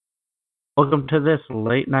Welcome to this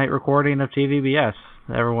late night recording of TVBS.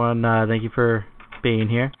 Everyone, thank you for being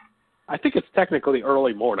here. I think it's technically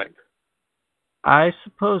early morning. I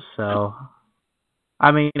suppose so.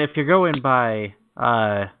 I mean, if you're going by,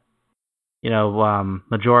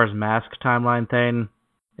 Majora's Mask timeline thing,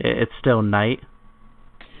 it's still night.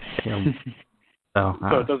 So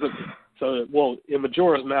it doesn't. So in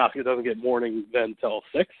Majora's Mask, it doesn't get morning then till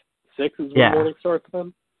 6. 6 is when morning starts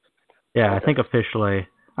then. Yeah, okay. I think officially.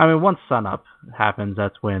 I mean, once sunup happens,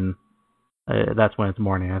 that's when it's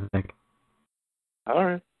morning, I think. All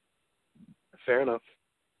right. Fair enough.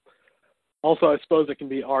 Also, I suppose it can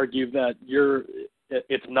be argued that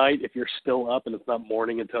it's night if you're still up and it's not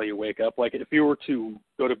morning until you wake up. Like, if you were to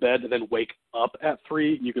go to bed and then wake up at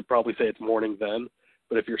 3, you could probably say it's morning then.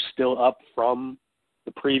 But if you're still up from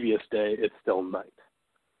the previous day, it's still night.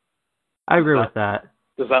 I agree with that.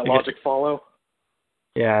 Does that logic follow?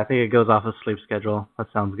 Yeah, I think it goes off of sleep schedule. That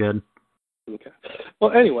sounds good. Okay.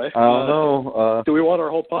 Well, anyway, I don't know. Do we want our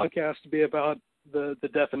whole podcast to be about the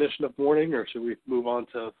definition of morning, or should we move on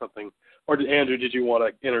to something? Or Andrew, did you want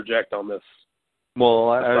to interject on this? Well,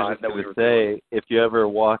 I was just going to say, if you ever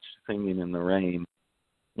watched Singing in the Rain,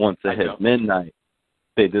 once it hit midnight,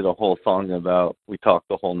 they did a whole song about, we talked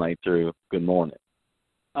the whole night through, good morning.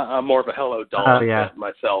 I'm more of a Hello Dolly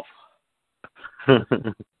myself.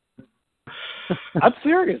 I'm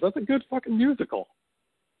serious. That's a good fucking musical.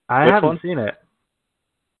 I haven't seen it.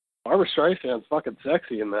 Barbra Streisand's fucking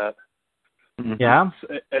sexy in that. Yeah?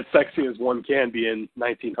 As sexy as one can be in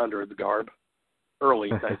 1900s garb.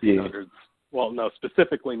 Early 1900s. Well, no,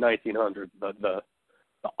 specifically 1900s. The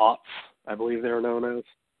aughts, I believe they were known as.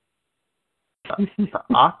 The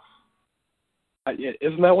aughts?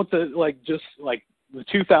 Isn't that what the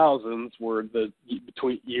 2000s were the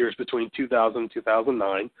years between 2000 and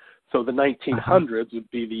 2009. So the 1900s would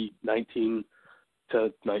be the 19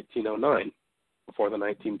 to 1909, before the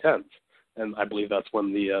 1910s, and I believe that's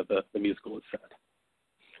when the musical is set.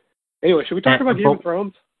 Anyway, should we talk about Game of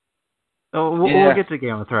Thrones? We'll get to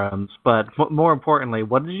Game of Thrones, but more importantly,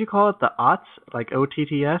 what did you call it? The aughts, like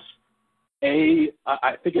OTTS?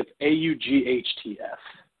 I think it's AUGHTS.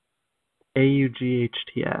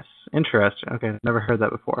 AUGHTS. Interesting. Okay, never heard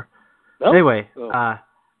that before. No? Anyway,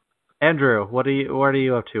 Andrew, what are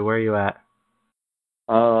you up to? Where are you at?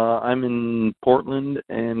 I'm in Portland,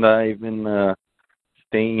 and I've been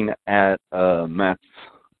staying at Matt's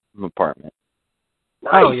apartment.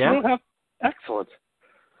 Nice. Oh, yeah? Excellent.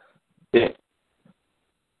 Yeah.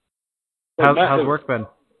 How's work been?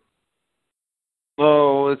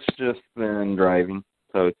 Oh, it's just been driving,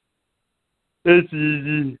 so it's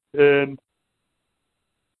easy, and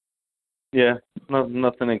yeah,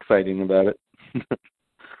 nothing exciting about it.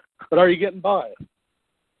 But are you getting by?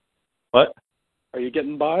 What? Are you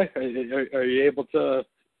getting by? Are you able to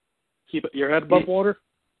keep your head above water?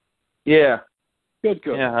 Yeah. Good.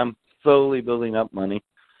 Yeah, I'm slowly building up money.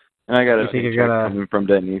 And I got a paycheck coming from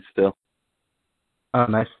Denny's still. Oh,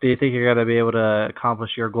 nice. Do you think you're going to be able to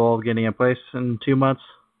accomplish your goal of getting a place in 2 months?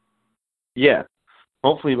 Yeah.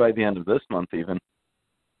 Hopefully by the end of this month, even.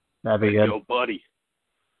 That'd be good. Go, buddy.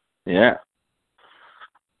 Yeah.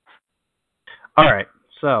 All right.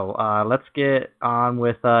 So let's get on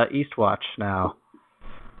with Eastwatch now.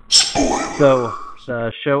 Spoilers. So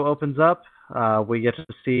the show opens up. We get to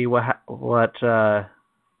see what the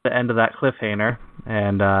end of that cliffhanger,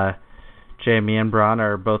 and Jamie and Bronn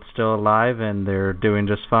are both still alive, and they're doing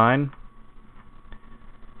just fine.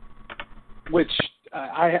 Which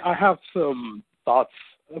I have some thoughts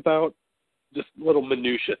about, just little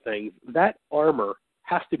minutia things. That armor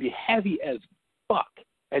has to be heavy as fuck,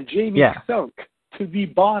 and Jamie sunk to the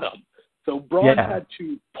bottom. So Bronn had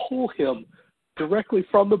to pull him directly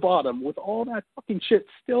from the bottom with all that fucking shit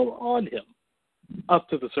still on him up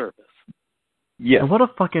to the surface. Yeah. What a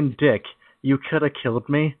fucking dick. You could have killed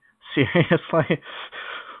me? Seriously?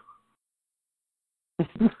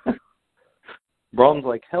 Bronn's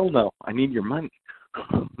like, hell no, I need your money.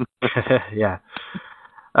 Yeah.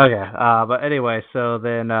 Okay, but anyway, so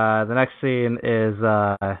then the next scene is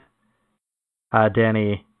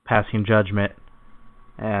Dany passing judgment,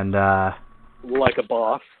 and like a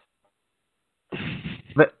boss.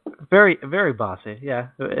 But very, very bossy. Yeah,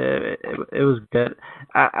 it was good.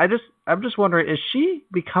 I'm just wondering, is she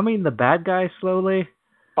becoming the bad guy slowly?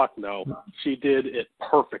 Fuck no. She did it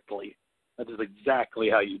perfectly. That is exactly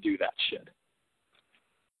how you do that shit.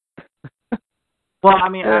 Well, I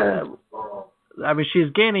mean, she's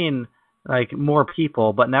gaining like more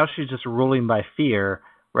people, but now she's just ruling by fear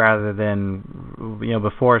rather than,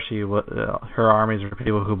 before her armies were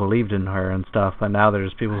people who believed in her and stuff, and now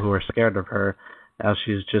there's people who are scared of her. Now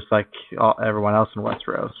she's just like everyone else in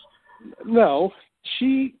Westeros. No,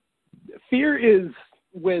 fear is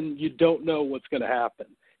when you don't know what's going to happen.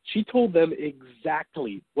 She told them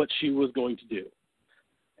exactly what she was going to do.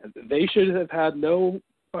 And they should have had no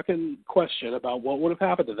fucking question about what would have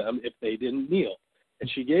happened to them if they didn't kneel. And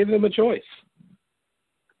she gave them a choice.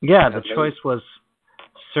 Yeah, the choice was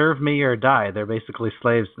serve me or die. They're basically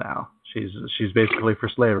slaves now. She's basically for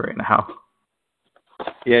slavery now.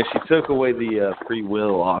 Yeah, she took away the free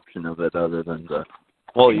will option of it, other than the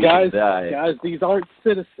you guys, can die. Guys, these aren't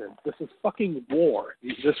citizens. This is fucking war.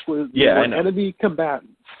 This was enemy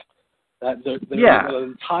combatants. They're an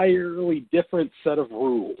entirely different set of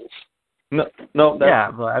rules. No,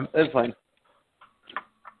 that's fine.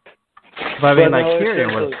 But I mean, like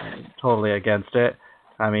Tyrion was totally against it.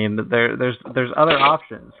 I mean, there's other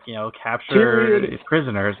options. Capture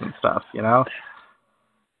prisoners and stuff.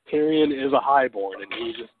 Tyrion is a highborn, and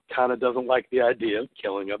he just kind of doesn't like the idea of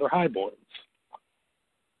killing other highborns.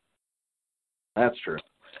 That's true.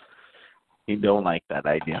 He don't like that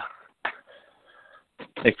idea.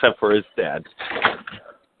 Except for his dad.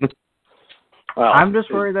 Well, I'm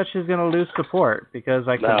just worried that she's going to lose support, because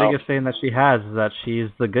the biggest thing that she has is that she's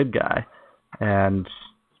the good guy. And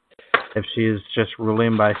if she's just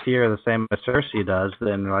ruling by fear the same as Cersei does,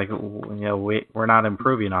 then we're not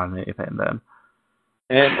improving on anything then.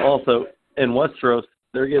 And also, in Westeros,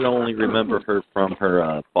 they're going to only remember her from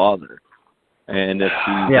her father. And if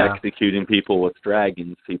she's executing people with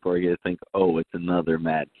dragons, people are going to think, oh, it's another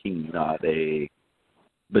Mad King, not a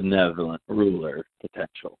benevolent ruler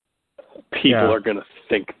potential. People are going to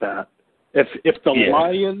think that. If the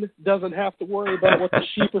lion doesn't have to worry about what the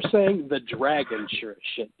sheep are saying, the dragon sure as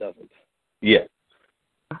shit doesn't. Yeah.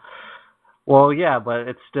 Well, yeah, but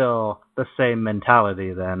it's still the same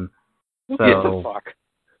mentality then. Who gives a fuck?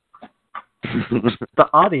 The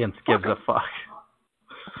audience gives a fuck.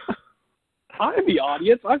 I'm the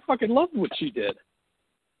audience. I fucking love what she did.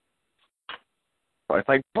 It's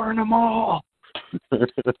like, burn them all.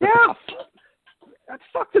 Yeah.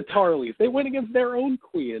 Fuck the Tarleys. They went against their own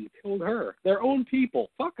queen and killed her. Their own people.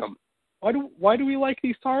 Fuck them. Why do we like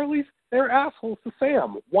these Tarleys? They're assholes to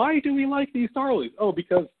Sam. Why do we like these Tarleys? Oh,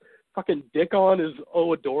 because fucking Dickon is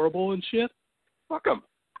adorable and shit? Fuck them.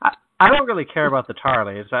 I don't really care about the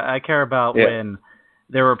Tarleys. I care about when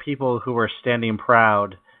there were people who were standing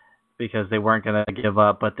proud because they weren't going to give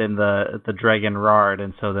up, but then the dragon roared,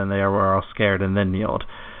 and so then they were all scared and then kneeled.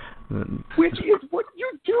 Which is what you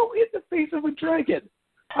do in the face of a dragon.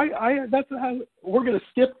 That's how we're going to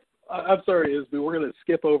skip. I'm sorry, Isby. We're going to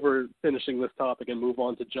skip over finishing this topic and move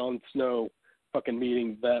on to Jon Snow fucking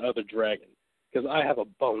meeting that other dragon, because I have a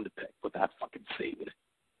bone to pick with that fucking scene.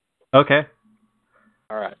 Okay.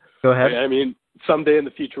 All right. Go ahead. I mean, someday in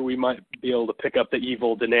the future we might be able to pick up the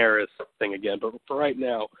evil Daenerys thing again, but for right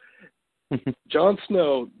now, Jon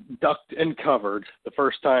Snow ducked and covered the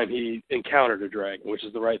first time he encountered a dragon, which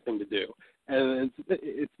is the right thing to do. And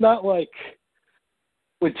it's not like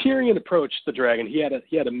when Tyrion approached the dragon, he had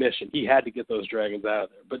a mission. He had to get those dragons out of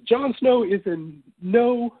there. But Jon Snow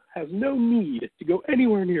has no need to go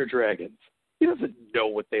anywhere near dragons. He doesn't know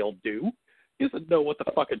what they'll do. He doesn't know what the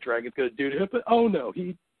fuck a dragon's going to do to him. But oh no,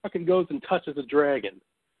 he fucking goes and touches a dragon.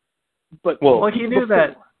 But he knew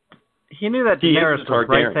that Daenerys was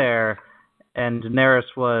right there. And Daenerys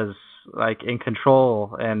was in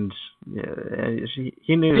control, and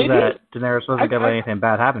he knew that Daenerys wasn't going to let anything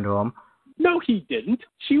bad happen to him. No, he didn't.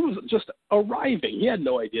 She was just arriving. He had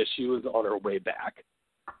no idea she was on her way back.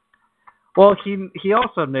 Well, he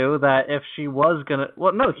also knew that if she was going to...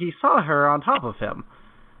 Well, no, he saw her on top of him.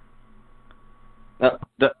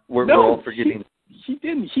 We're all forgetting... He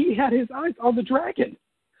didn't. He had his eyes on the dragon.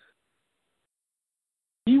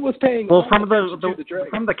 He was paying. Well, from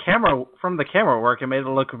the camera work, it made it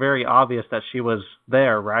look very obvious that she was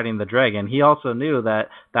there riding the dragon. He also knew that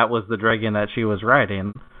was the dragon that she was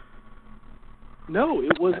riding. No,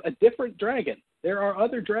 it was a different dragon. There are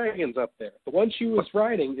other dragons up there. The one she was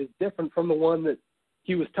riding is different from the one that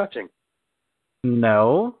he was touching.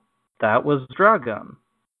 No, that was Dragon.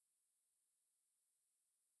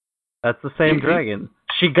 That's the same dragon.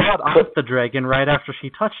 She got off the dragon right after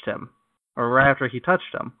she touched him. Or right after he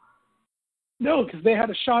touched him. No, because they had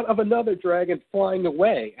a shot of another dragon flying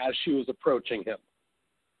away as she was approaching him.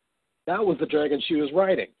 That was the dragon she was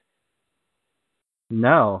riding.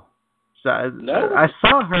 No. No? I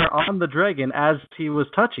saw her on the dragon as he was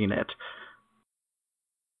touching it.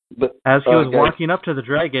 But as he was walking up to the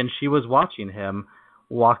dragon, she was watching him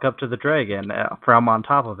walk up to the dragon from on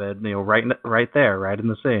top of it, right there, right in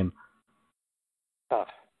the scene.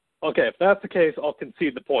 Okay, if that's the case, I'll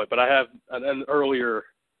concede the point. But I have an earlier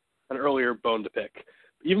bone to pick.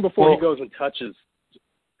 Even before he goes and touches,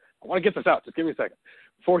 I want to get this out. Just give me a second.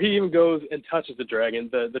 Before he even goes and touches the dragon,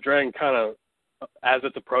 the dragon kind of, as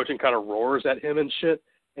it's approaching, kind of roars at him and shit,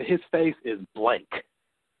 and his face is blank.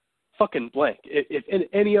 Fucking blank. If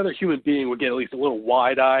any other human being would get at least a little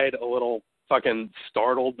wide-eyed, a little fucking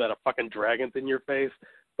startled that a fucking dragon's in your face,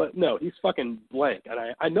 but no, he's fucking blank.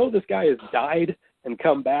 And I know this guy has died and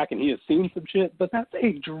come back and he has seen some shit, but that's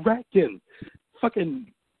a dragon. Fucking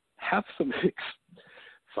have some...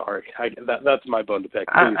 Sorry, that's my bone to pick.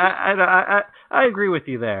 I agree with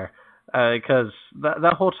you there, because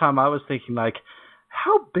that whole time I was thinking, like,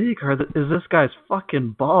 how big is this guy's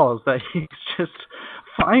fucking balls that he's just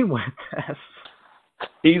fine with this?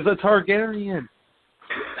 He's a Targaryen.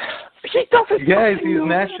 He doesn't. Guys, he's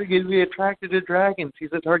naturally going to be attracted to dragons.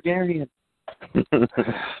 He's a Targaryen.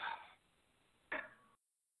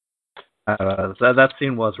 That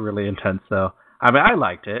scene was really intense, though. I mean, I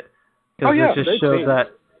liked it because it just shows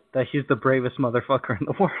that he's the bravest motherfucker in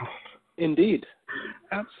the world. Indeed,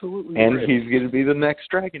 absolutely. And brave. he's going to be the next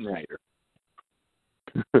dragon rider.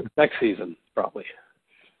 Next season, probably.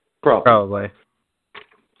 Probably.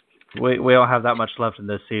 We don't have that much left in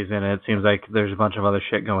this season, and it seems like there's a bunch of other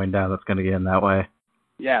shit going down that's going to get in that way.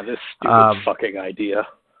 Yeah, this stupid fucking idea.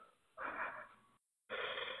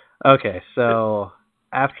 Okay, so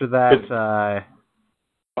after that...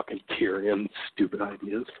 fucking Tyrion, stupid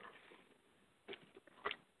ideas.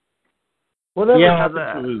 Whatever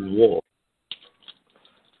happened to his wolf?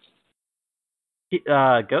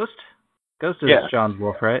 Ghost? Ghost is Yeah. John's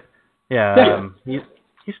wolf, right? Yeah,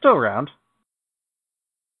 he's still around.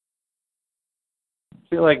 I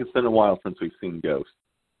feel like it's been a while since we've seen Ghost.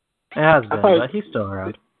 It has been, but he's still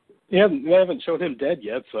around. They haven't shown him dead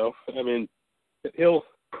yet, so, I mean,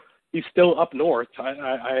 he's still up north.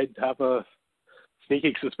 I have a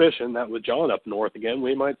sneaking suspicion that with John up north again,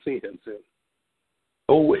 we might see him soon.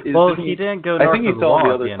 Oh, he didn't go north I think of he's the on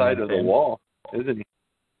wall the other at side end of the wall, isn't he?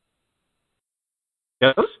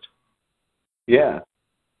 Ghost? Yeah.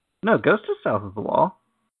 No, Ghost is south of the wall.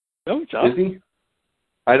 No, John. Is he?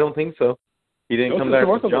 I don't think so. He didn't come back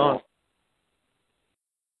with John.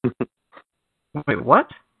 Wait,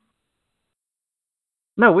 what?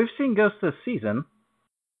 No, we've seen Ghost this season.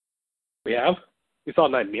 We have? We saw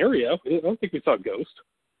Nymeria. I don't think we saw Ghost.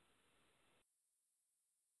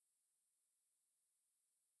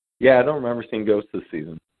 Yeah, I don't remember seeing Ghost this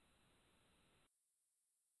season.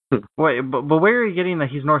 Wait, but where are you getting that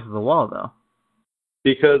he's north of the wall, though?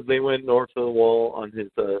 Because they went north of the wall on his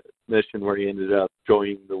mission where he ended up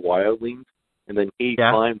joining the wildlings, and then he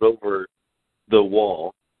climbed over the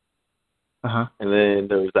wall, and then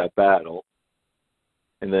there was that battle,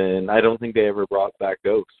 and then I don't think they ever brought back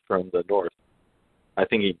Ghost from the north. I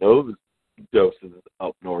think he knows Ghost is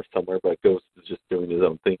up north somewhere, but Ghost is just doing his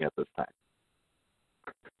own thing at this time.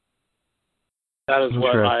 That is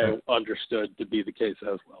what I understood to be the case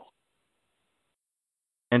as well.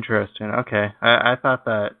 Interesting. Okay. I thought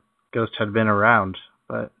that Ghost had been around,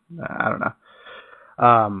 but I don't know.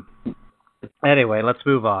 Anyway, let's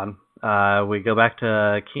move on. We go back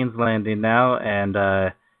to King's Landing now, and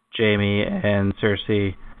Jaime and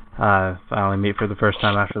Cersei finally meet for the first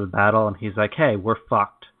time after the battle, and he's like, hey, we're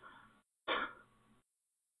fucked.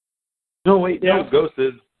 No, wait, no, Ghost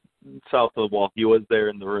is south of the wall. He was there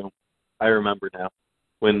in the room. I remember now.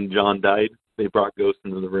 When John died, they brought Ghost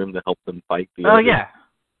into the room to help them fight the other. Yeah.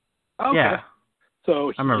 Okay. Yeah.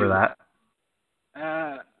 So I remember that.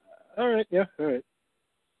 All right. Yeah. All right.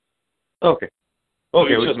 Okay.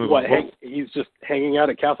 Okay. He's just hanging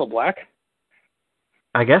out at Castle Black?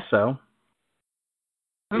 I guess so.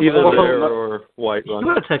 Either there or White Run. You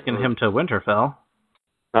would have taken him to Winterfell.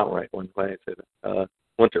 Not White Run. Why I say that?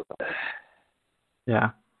 Winterfell.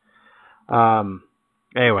 Yeah.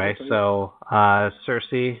 Anyway, so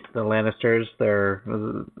Cersei, the Lannisters, they're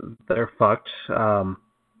fucked.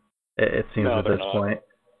 It seems at this point.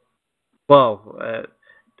 Well,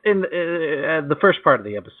 in the first part of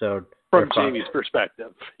the episode, from Jaime's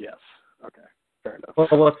perspective, yes. Okay, fair enough. Well,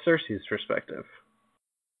 what's Cersei's perspective?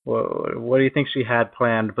 What do you think she had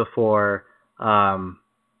planned before Tyrion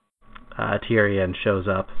shows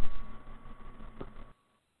up?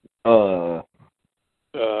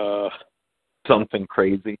 Something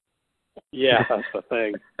crazy. Yeah, that's the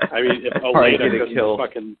thing. I mean, if Elena couldn't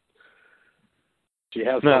fucking... She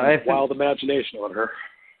has some wild imagination on her.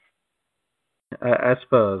 I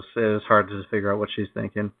suppose it is hard to figure out what she's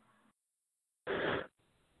thinking.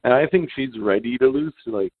 And I think she's ready to lose.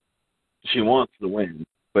 Like, she wants to win,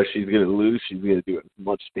 but she's going to lose. She's going to do as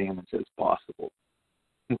much damage as possible.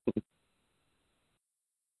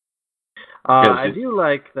 I do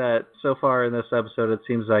like that so far in this episode. It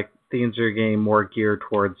seems like things are getting more geared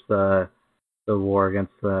towards the the war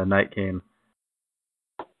against the Night King.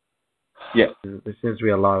 Yeah. There seems to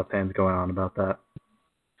be a lot of things going on about that.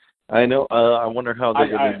 I know. I wonder how they're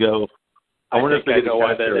going to go. I wonder if they're going to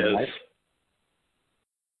why that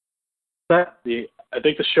capture is. I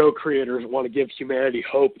think the show creators want to give humanity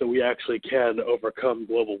hope that we actually can overcome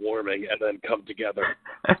global warming and then come together.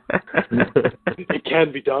 It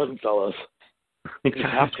can be done, fellas. We just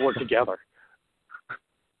have to work together.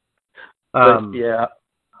 Yeah.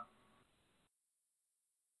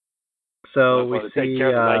 So we see take care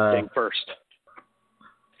of the Night King first.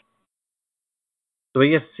 So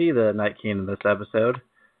we get to see the Night King in this episode.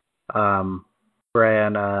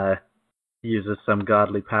 Bran uses some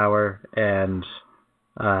godly power and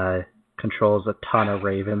controls a ton of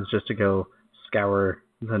ravens just to go scour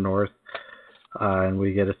the north. And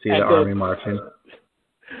we get to see the army marching.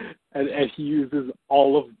 And he uses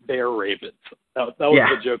all of their ravens. That was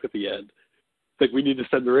the joke at the end. It's like, we need to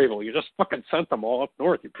send the raven. You just fucking sent them all up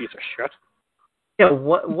north, you piece of shit. Yeah,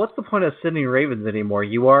 what's the point of sending ravens anymore?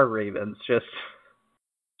 You are ravens. Just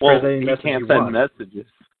you can't send messages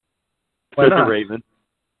to the raven.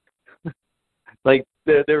 Like,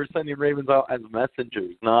 they were sending ravens out as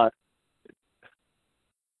messengers, not...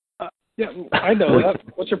 Yeah, I know that.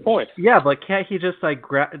 What's your point? Yeah, but can't he just,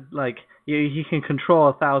 he can control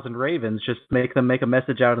 1,000 ravens, just make them make a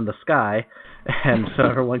message out in the sky, and so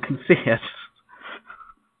everyone can see it.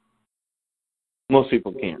 Most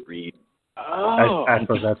people can't read. Oh. I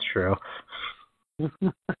suppose that's true.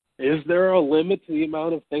 Is there a limit to the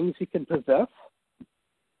amount of things he can possess?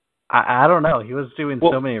 I don't know. He was doing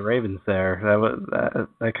so many ravens there.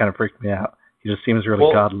 That kind of freaked me out. He just seems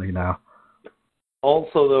really godly now.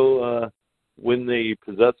 Also, though, when they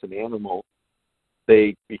possess an animal,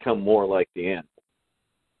 they become more like the animal.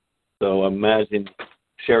 So imagine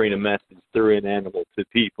sharing a message through an animal to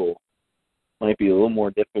people might be a little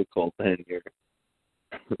more difficult than you're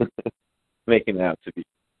making it out to be.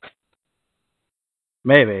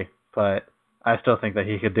 Maybe, but I still think that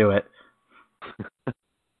he could do it.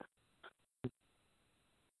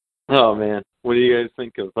 Oh, man. What do you guys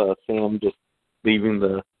think of Sam just leaving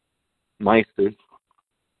the Meisters?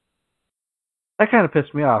 That kind of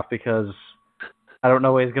pissed me off because I don't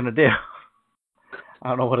know what he's going to do. I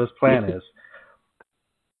don't know what his plan is.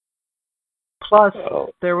 Plus,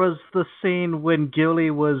 there was the scene when Gilly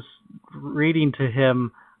was reading to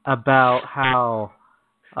him about how...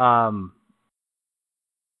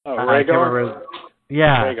 Rhaegar?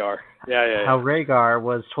 Yeah. Rhaegar. Yeah. How Rhaegar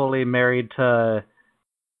was totally married to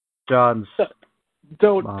Jon's...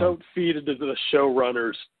 Don't feed into the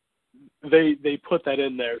showrunners. They put that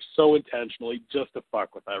in there so intentionally just to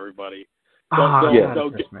fuck with everybody. Don't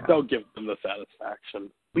give them the satisfaction.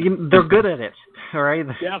 They're good at it, all right?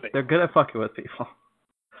 Yeah, they're good at fucking with people.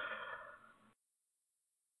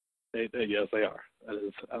 Yes, they are. That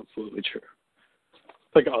is absolutely true.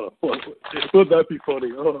 It's like, would that be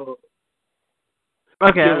funny? Oh.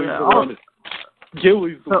 Okay.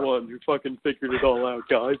 Gilly's the one who fucking figured it all out,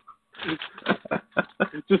 guys.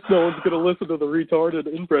 Just no one's gonna listen to the retarded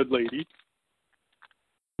inbred lady.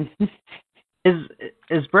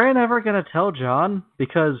 Is Bran ever gonna tell Jon?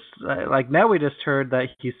 Because now we just heard that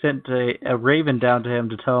he sent a raven down to him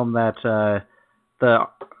to tell him that the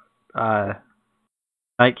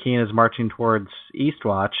Night King is marching towards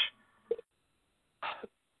Eastwatch.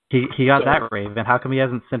 He got that raven. How come he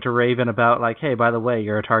hasn't sent a raven about hey, by the way,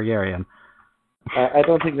 you're a Targaryen? I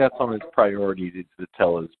don't think that's on his priority to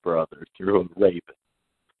tell his brother through a raven.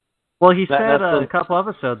 Well, he said a couple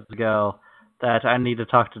episodes ago that I need to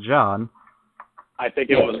talk to Jon. I think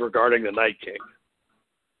it was regarding the Night King.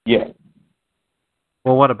 Yeah.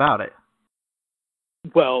 Well, what about it?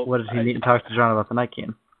 Well, what did he need to talk to Jon about the Night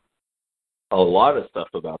King? A lot of stuff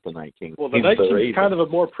about the Night King. Well, the Night King is kind of a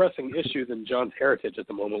more pressing issue than Jon's heritage at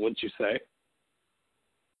the moment, wouldn't you say?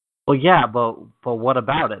 Well, yeah, but what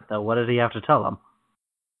about it, though? What did he have to tell him?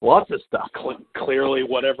 Lots of stuff. Clearly,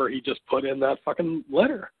 whatever he just put in that fucking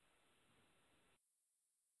letter.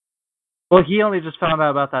 Well, he only just found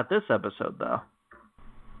out about that this episode, though.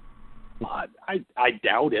 I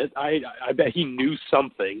doubt it. I bet he knew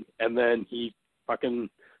something, and then he fucking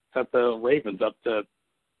sent the Ravens up to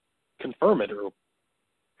confirm it or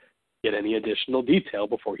get any additional detail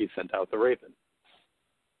before he sent out the Raven.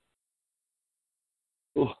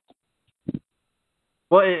 Ooh.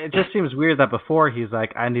 Well, it just seems weird that before he's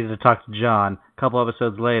like, I need to talk to Jon. A couple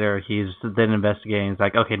episodes later, he's then investigating. He's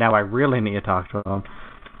like, okay, now I really need to talk to him.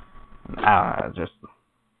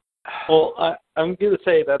 Well, I'm going to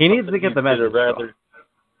say that he needs to get the message. Rather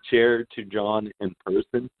share to Jon in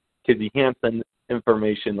person because he can't send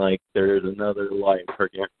information like there's another live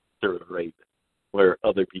program through a Raven. where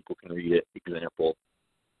other people can read it. Example,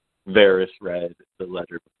 Varys read the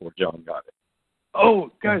letter before Jon got it.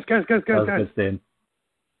 Oh, guys.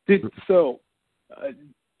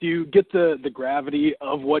 Do you get the gravity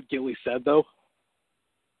of what Gilly said, though?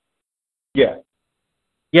 Yeah.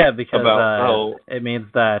 Yeah, because it means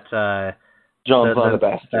that Jon's not a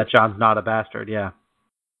bastard. That Jon's not a bastard. Yeah.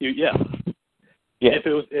 Yeah.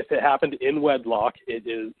 If it happened in wedlock, he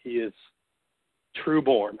is true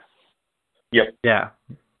born. Yep. Yeah.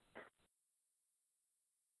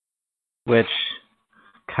 Which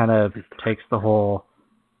kind of takes the whole.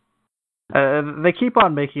 They keep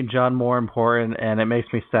on making Jon more important, and it makes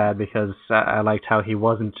me sad because I liked how he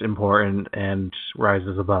wasn't important and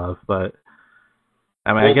rises above. But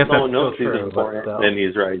I mean, I guess no one that's knows still he's true, important, but and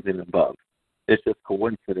he's rising above. It's just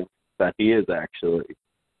coincidence that he is actually.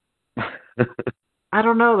 I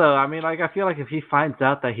don't know though. I mean, like, I feel like if he finds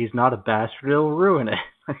out that he's not a bastard, it'll ruin it.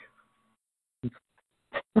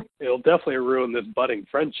 It'll definitely ruin this budding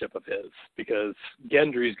friendship of his, because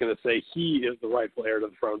Gendry's going to say he is the rightful heir to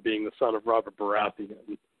the throne, being the son of Robert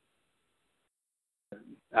Baratheon. And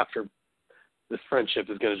after this friendship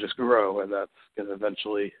is going to just grow, and that's going to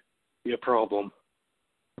eventually be a problem.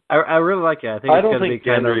 I really like it. I think don't think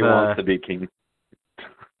Gendry wants to be king.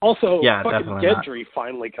 Also, yeah, fucking Gendry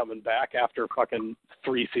finally coming back after fucking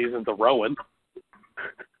 3 seasons of Rowan.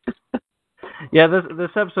 Yeah,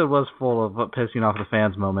 this episode was full of pissing off the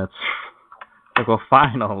fans moments. Like, well,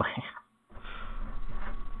 finally.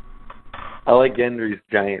 I like Gendry's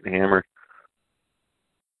giant hammer.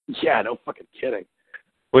 Yeah, no fucking kidding.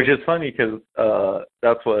 Which is funny because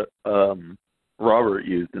that's what Robert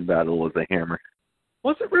used in battle, was a hammer.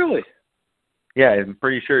 Was it really? Yeah, I'm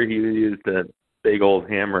pretty sure he used a big old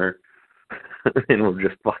hammer and will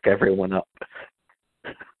just fuck everyone up.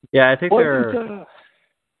 Yeah, I think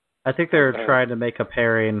they're trying to make a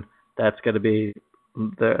pairing that's going to be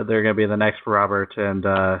they're going to be the next Robert and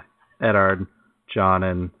Eddard, Jon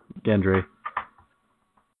and Gendry.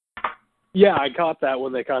 Yeah, I caught that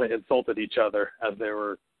when they kind of insulted each other as they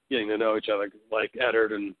were getting to know each other, like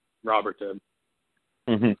Eddard and Robert did.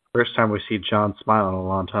 Mm-hmm. First time we see Jon smile in a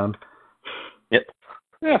long time. Yep.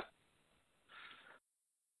 Yeah.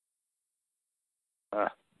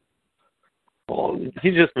 Well,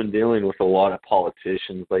 he's just been dealing with a lot of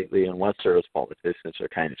politicians lately, and Westeros politicians are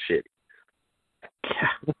kind of shitty.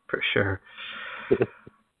 Yeah, for sure.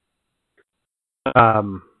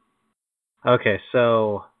 Okay,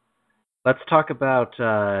 so let's talk about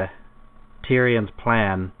Tyrion's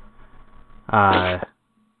plan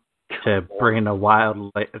to bring a White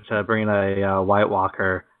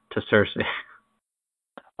Walker to Cersei.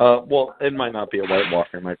 Well, it might not be a White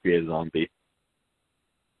Walker; it might be a zombie.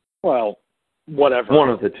 Well, whatever. One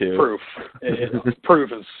of the two. Proof.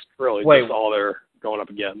 Proof is really just all they're going up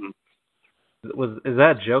against. Is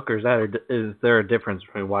that a joke, or is there a difference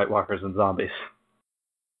between White Walkers and zombies?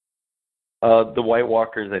 The White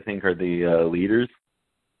Walkers, I think, are the leaders,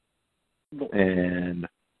 and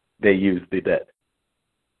they use the dead.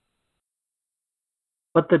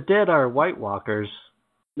 But the dead are White Walkers.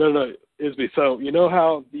 No, Isby. So you know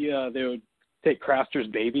how they would take Craster's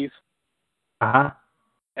babies? Uh-huh.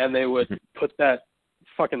 And they would put that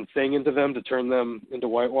fucking thing into them to turn them into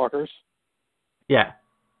White Walkers? Yeah.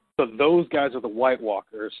 So those guys are the White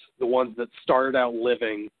Walkers, the ones that started out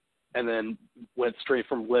living and then went straight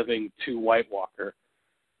from living to White Walker.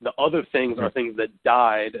 The other things are things that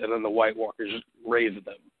died, and then the White Walkers raised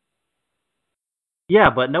them. Yeah,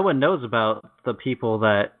 but no one knows about the people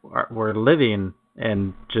that were living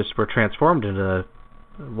and just were transformed into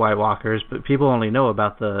White Walkers, but people only know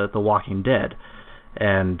about the Walking Dead.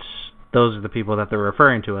 And those are the people that they're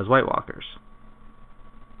referring to as White Walkers.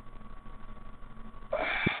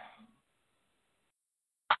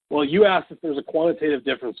 Well, you asked if there's a quantitative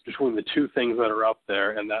difference between the two things that are up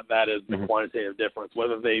there, and that is the quantitative difference.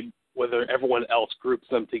 Whether everyone else groups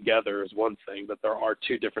them together is one thing, but there are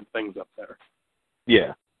two different things up there.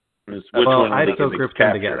 Yeah. I still group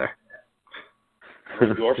them together.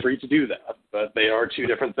 You're free to do that, but they are two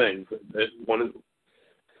different things. One is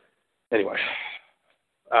anyway.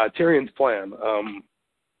 Tyrion's plan.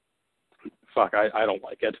 I don't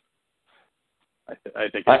like it.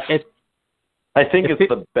 I think it's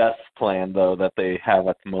the best plan, though, that they have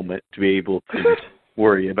at the moment to be able to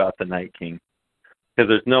worry about the Night King. Because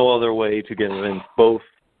there's no other way to get in both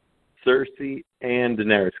Cersei and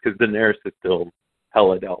Daenerys, because Daenerys is still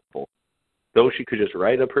hella doubtful. Though she could just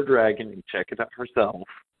ride up her dragon and check it out herself.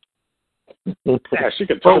 Yeah, she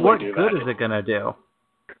could totally do that. What good is it going to do?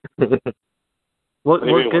 What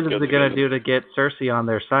good is it going to do to get Cersei on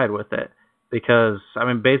their side with it? Because, I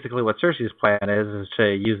mean, basically what Cersei's plan is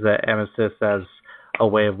to use the emesis as a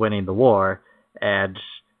way of winning the war. And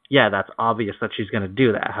yeah, that's obvious that she's going to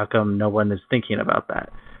do that. How come no one is thinking about that?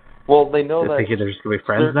 Well, they know They're that thinking they're just going to be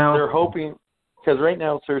friends now? They're hoping, because right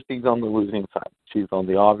now Cersei's on the losing side. She's on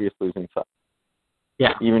the obvious losing side.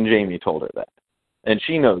 Yeah. Even Jaime told her that. And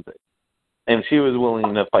she knows it. And she was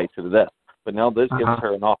willing to fight to the death. But now this gives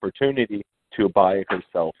her an opportunity to buy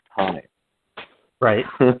herself time. Right.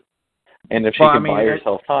 And if she can buy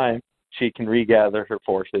herself time, she can regather her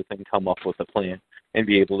forces and come up with a plan and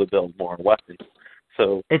be able to build more weapons.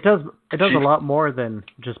 So it does a lot more than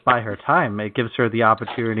just buy her time. It gives her the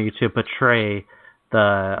opportunity to betray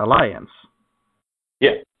the alliance.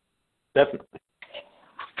 Yeah, definitely.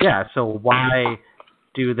 Yeah, so why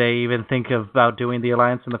do they even think about doing the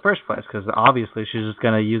alliance in the first place? Because obviously she's just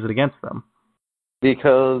going to use it against them.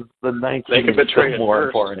 Because the Night King is still more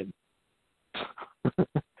important.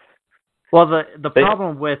 Well, the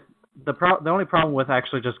problem with the only problem with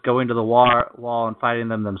actually just going to the wall and fighting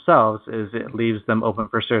them themselves is it leaves them open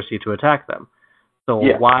for Cersei to attack them. So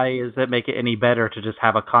why does it make it any better to just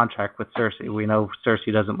have a contract with Cersei? We know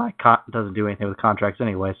Cersei doesn't do anything with contracts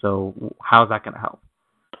anyway. So how's that going to help?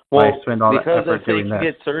 Well, because if they can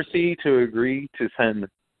get Cersei to agree to send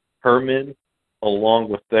her men along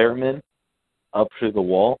with their men up to the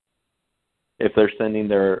wall, if they're sending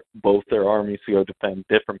both their armies to go defend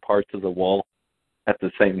different parts of the wall at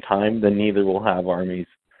the same time, then neither will have armies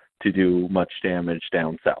to do much damage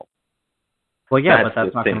down south. Well, yeah, but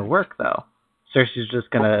that's not going to work, though. Cersei's just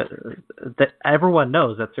going to... Everyone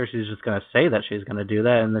knows that Cersei's just going to say that she's going to do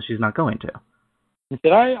that, and that she's not going to.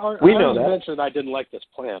 Did I mention I didn't like this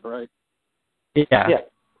plan, right? Yeah.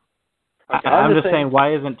 Okay. I'm just saying,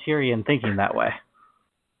 why isn't Tyrion thinking that way?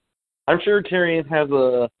 I'm sure Tyrion has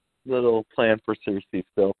a little plan for Cersei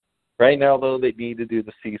still. Right now, though, they need to do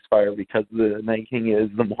the ceasefire because the Night King is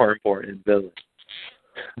the more important villain.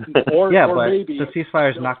 But maybe the ceasefire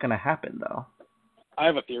is not going to happen, though. I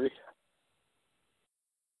have a theory.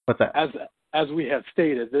 What's that? As we have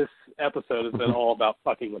stated, this episode has been all about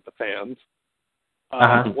fucking with the fans.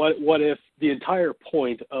 What if the entire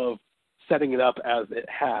point of setting it up as it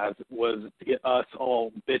has was to get us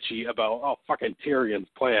all bitchy about fucking Tyrion's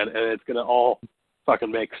plan, and it's going to all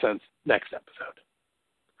fucking make sense next episode.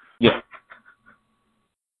 Yeah.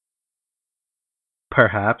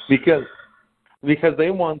 Perhaps. Because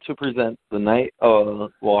they want to present the Night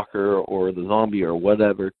Walker or the zombie or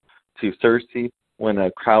whatever to Cersei when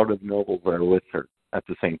a crowd of nobles are with her at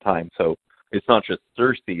the same time. So it's not just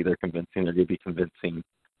Cersei they're convincing, they're going to be convincing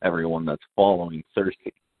everyone that's following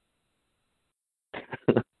Cersei.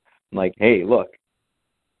 Like, hey, look,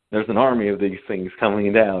 there's an army of these things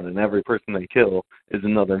coming down, and every person they kill is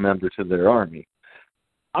another member to their army.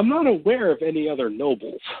 I'm not aware of any other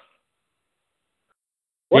nobles.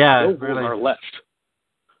 What nobles are left?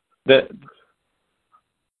 There's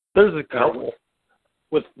a couple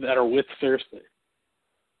that are with Cersei.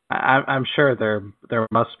 I'm sure there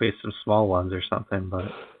must be some small ones or something, but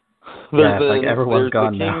everyone's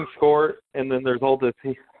gone now. There's the King's Court, and then there's all the...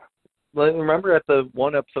 Remember at the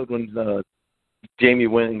one episode when Jaime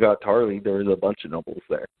went and got Tarly, there was a bunch of nobles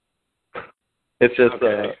there. It's just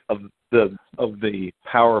of the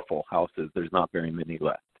powerful houses, there's not very many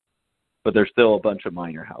left. But there's still a bunch of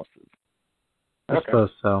minor houses. I suppose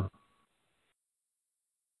so.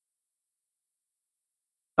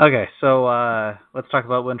 Okay, so let's talk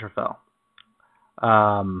about Winterfell.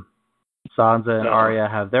 Sansa and Arya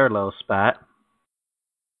have their little spat.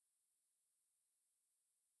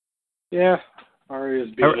 Yeah, Arya's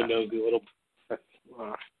being a nosy little...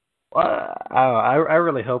 I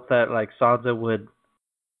really hope that Sansa would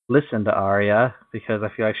listen to Arya, because I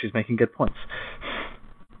feel like she's making good points.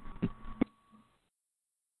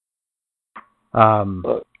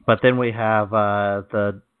 But then we have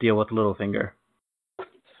the deal with Littlefinger.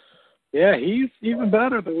 Yeah, he's even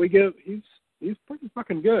better than we give. He's pretty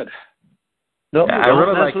fucking good. No, I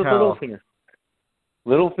really like how Littlefinger.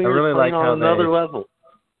 Littlefinger's playing on another level.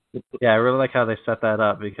 Yeah, I really like how they set that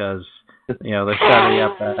up, because they're setting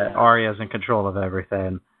up that Arya's in control of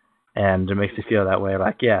everything, and it makes you feel that way.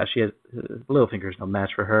 Like, yeah, Littlefinger's no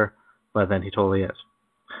match for her, but then he totally is.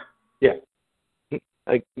 Yeah.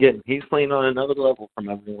 Again, he's playing on another level from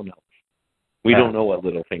everyone else. We don't know what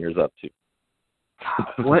Littlefinger's up to.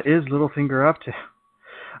 What is Littlefinger up to?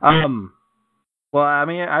 Well, I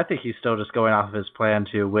mean, I think he's still just going off of his plan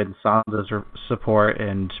to win Sansa's support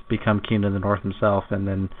and become King of the North himself, and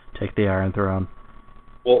then take the Iron Throne.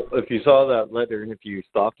 Well, if you saw that letter, and if you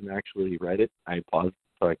stopped and actually read it, I paused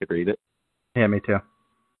so I could read it. Yeah, me too.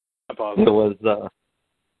 I paused. It was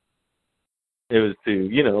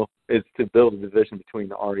to, it's to build a division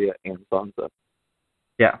between Arya and Sansa.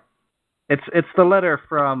 Yeah. It's the letter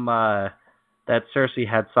from that Cersei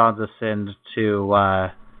had Sansa send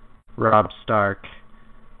to Robb Stark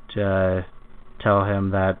to tell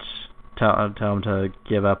him to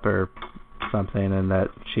give up or something, and that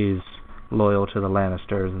she's loyal to the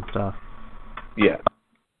Lannisters and stuff. Yeah.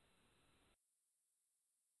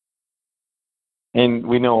 And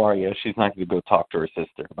we know Arya, she's not going to go talk to her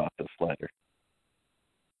sister about this letter.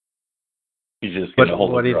 She's just going to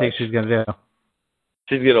hold a grudge. What do you think she's going to do?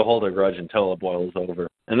 She's going to hold a grudge until it boils over,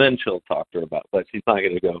 and then she'll talk to her about it. But she's not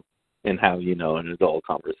going to go and have, an adult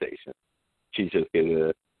conversation. She's just going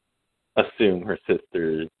to assume her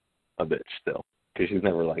sister's a bitch still, because she's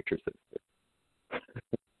never liked her sister.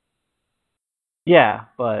 Yeah,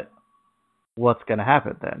 but what's going to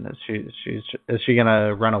happen then? Is she going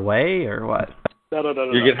to run away or what? No.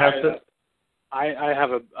 You're going to have to... I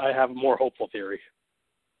have a more hopeful theory.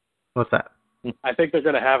 What's that? I think they're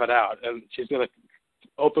going to have it out, and she's going to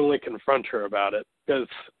openly confront her about it, because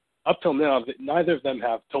up till now, neither of them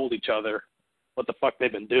have told each other what the fuck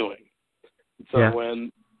they've been doing. So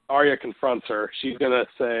when Arya confronts her, she's going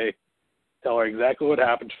to tell her exactly what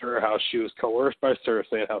happened to her, how she was coerced by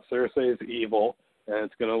Cersei, and how Cersei is evil, and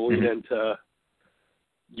it's going to lead into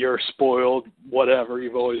you're spoiled, whatever,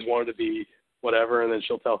 you've always wanted to be, whatever, and then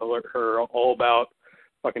she'll tell her all about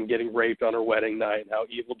fucking getting raped on her wedding night, and how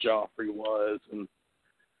evil Joffrey was, and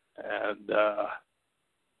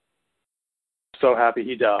so happy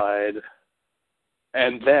he died.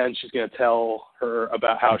 And then she's going to tell her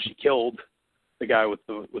about how she killed the guy with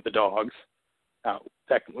the dogs.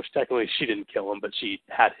 Which technically she didn't kill him, but she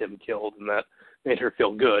had him killed, and that made her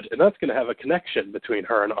feel good. And that's going to have a connection between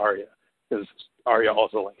her and Arya, because Arya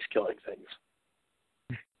also likes killing things.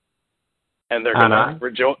 And they're going to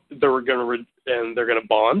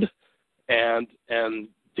bond, and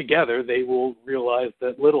together they will realize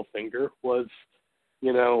that Littlefinger was,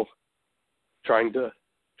 trying to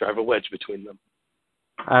drive a wedge between them.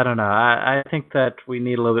 I don't know. I think that we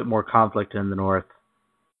need a little bit more conflict in the north,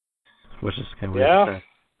 which is kind of weird to say.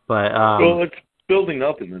 But well, it's building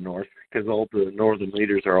up in the north because all the northern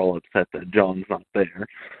leaders are all upset that Jon's not there.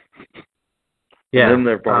 Yeah. And then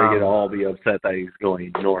they're probably going to all be upset that he's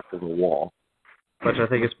going north of the wall. Which I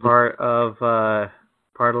think is part of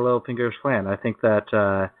Littlefinger's plan. I think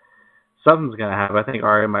that something's going to happen. I think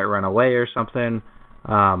Arya might run away or something,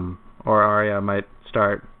 or Arya might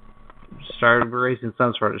start raising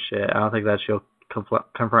some sort of shit. I don't think that she'll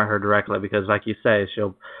confront her directly because, like you say,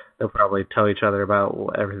 they'll probably tell each other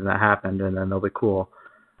about everything that happened, and then they'll be cool.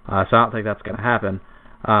 So I don't think that's going to happen.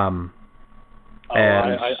 I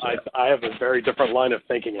have a very different line of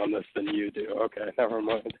thinking on this than you do. Okay, never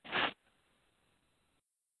mind.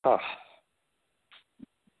 Huh.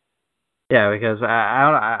 Yeah, because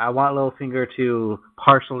I want Littlefinger to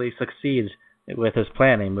partially succeed with his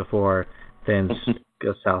planning before things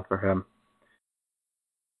go south for him.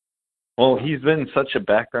 Well, he's been such a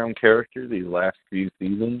background character these last few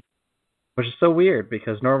seasons. Which is so weird,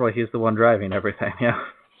 because normally he's the one driving everything, yeah.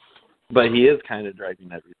 But he is kind of driving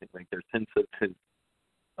everything. Like, there's hints of his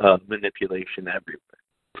manipulation everywhere.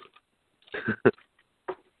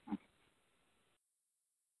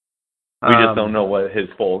 We just don't know what his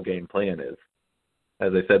full game plan is.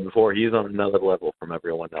 As I said before, he's on another level from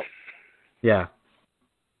everyone else. Yeah.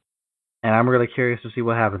 And I'm really curious to see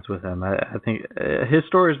what happens with him. I think his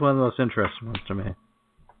story is one of the most interesting ones to me.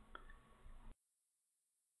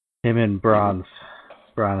 Him and Bronn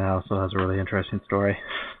also has a really interesting story.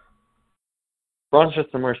 Bronn's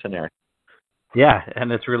just a mercenary. Yeah,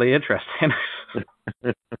 and it's really interesting.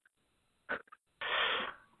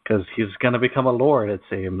 Because he's going to become a lord, it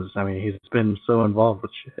seems. I mean, he's been so involved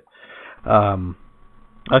with shit.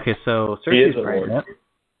 Okay, so Cersei's pregnant.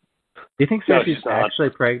 Do you think Cersei's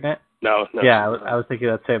actually pregnant? No. Yeah, I was thinking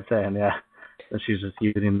that same thing, yeah. That she's just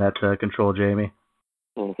using that to control Jaime.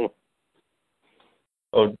 Mm-hmm.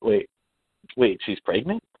 Oh, wait, she's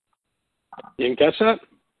pregnant? You didn't catch that?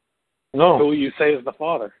 No. Who you say is the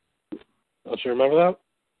father? Don't you remember that?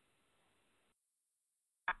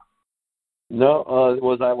 No,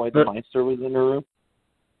 was that why the Meister was in her room?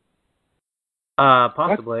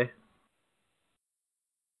 Possibly.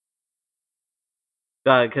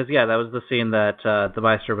 Because, that was the scene that the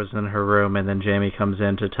Meister was in her room, and then Jaime comes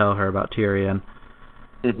in to tell her about Tyrion.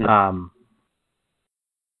 Mm-hmm.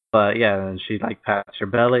 But, and she, pats her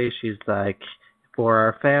belly. She's like, for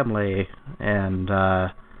our family. And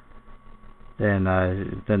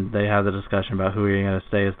then they have the discussion about who you're going to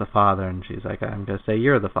say is the father, and she's like, I'm going to say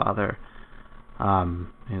you're the father.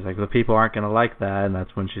 He's like, the people aren't going to like that, and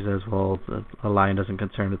that's when she says, well, the lion doesn't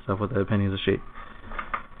concern itself with the opinions of sheep.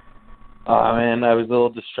 Oh, man, I was a little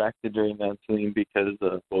distracted during that scene because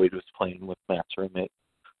Boyd was playing with Matt's roommate.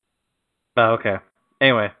 Oh, okay.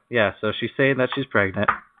 Anyway, yeah, so she's saying that she's pregnant,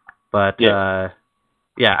 but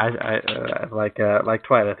Yeah. I like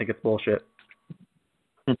Twilight, I think it's bullshit.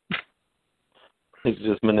 He's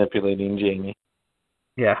just manipulating Jamie.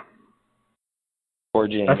 Yeah. Poor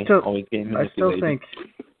Jamie, always getting manipulated.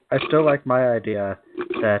 I still like my idea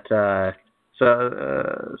that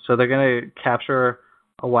so they're gonna capture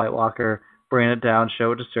a White Walker, bring it down,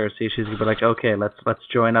 show it to Cersei. She's gonna be like, okay, let's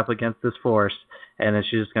join up against this force, and then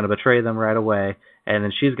she's gonna betray them right away, and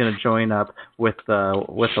then she's gonna join up with the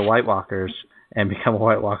White Walkers and become a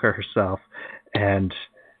White Walker herself, and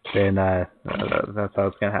then that's how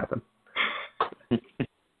it's gonna happen.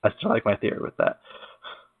 I still like my theory with that.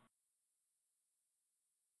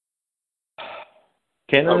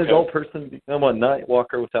 Can an adult person become a Night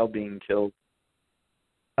Walker without being killed?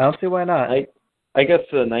 I don't see why not. I guess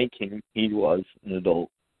the Night King, he was an adult.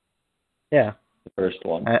 Yeah. The first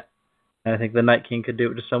one. I think the Night King could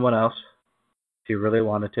do it to someone else if he really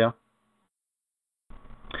wanted to.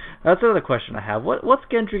 That's another question I have. What's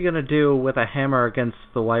Gendry going to do with a hammer against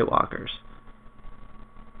the White Walkers?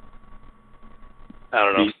 I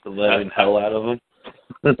don't know. Beat the living hell out of them.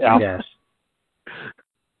 Yeah. Yes.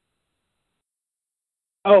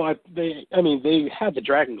 Oh, they had the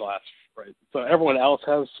dragon glass, right? So everyone else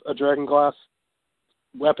has a dragon glass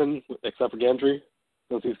weapon except for Gendry.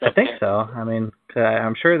 I think so. I mean,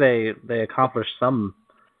 I'm sure they accomplished some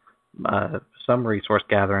resource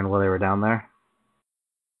gathering while they were down there.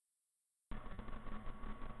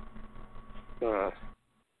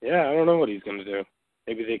 Yeah, I don't know what he's going to do.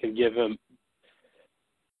 Maybe they can give him.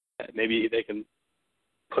 Maybe they can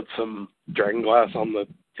put some dragon glass on the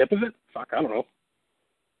tip of it. Fuck, I don't know.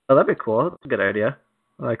 Oh, that'd be cool. That's a good idea.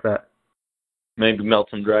 I like that. Maybe melt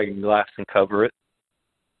some dragon glass and cover it.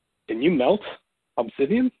 Can you melt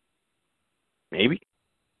obsidian? Maybe.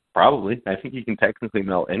 Probably. I think you can technically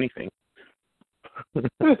melt anything.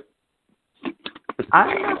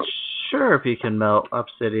 I'm not sure if you can melt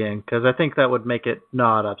obsidian, because I think that would make it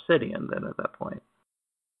not obsidian then at that point.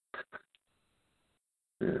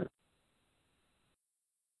 Yeah.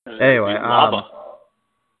 Anyway, lava.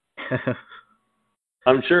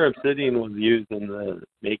 I'm sure obsidian was used in the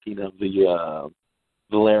making of the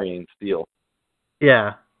Valyrian steel.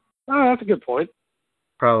 Yeah. Oh, that's a good point.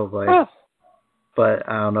 Probably. Oh. But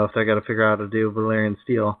I don't know if they're going to figure out how to do Valyrian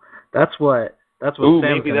steel. That's what Sam's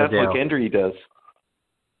maybe that's do. what Gendry does.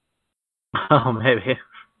 Oh, maybe.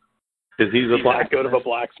 Because he's a blacksmith. Go to the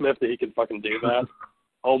blacksmith that he can fucking do that.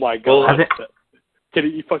 Oh my god. Can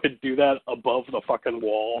he fucking do that above the fucking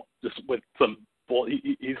wall? Just with some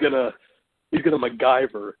he's gonna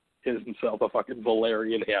MacGyver himself a fucking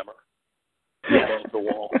Valyrian hammer. Yeah. Above the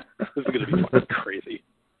wall. This is gonna be fucking crazy.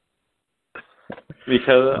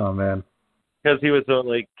 Because oh man. Because he was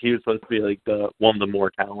supposed to be like one of the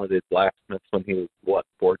more talented blacksmiths when he was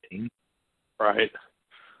 14? Right.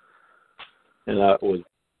 And that was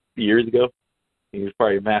years ago. He was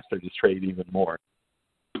probably mastered his trade even more.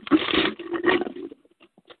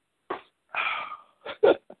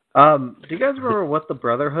 Do you guys remember what the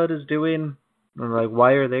Brotherhood is doing? Like,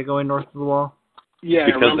 why are they going north of the wall? Yeah,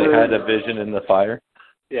 because they had a vision in the fire.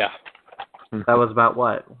 Yeah. That was about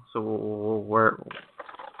what? So where?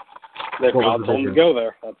 They've got them to go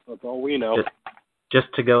there. That's all we know.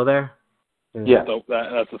 Just to go there? Yeah. So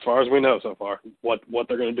that's as far as we know so far. What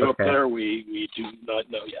they're going to do up there, we do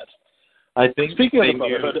not know yet. I think. Speaking of the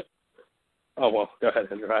Brotherhood. Oh well, go ahead,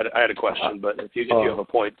 Andrew. I had a question, but if you have a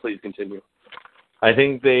point, please continue. I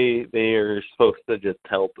think they are supposed to just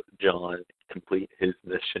help Jon complete his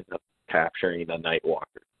mission of capturing a Night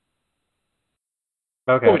Walker.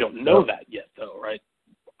 Okay. Well, we don't know that yet, though, right?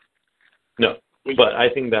 No, but I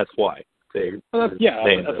think that's why they. That's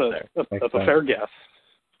a fair guess.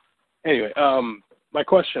 Anyway, my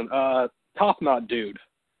question: Top Knot dude,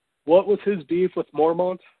 what was his beef with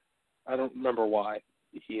Mormont? I don't remember why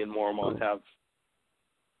he and Mormont have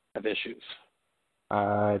issues.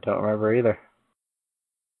 I don't remember either.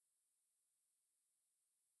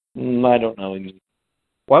 I don't know.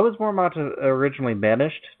 Why was Mormont originally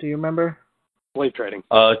banished? Do you remember? Slave trading.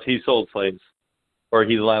 He sold slaves, or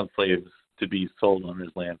he allowed slaves to be sold on his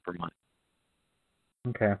land for money.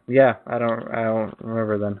 Okay. Yeah, I don't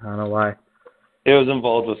remember then. I don't know why. It was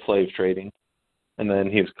involved with slave trading, and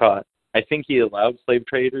then he was caught. I think he allowed slave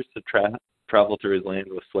traders to travel through his land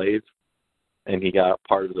with slaves, and he got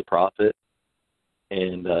part of the profit,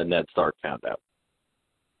 and Ned Stark found out.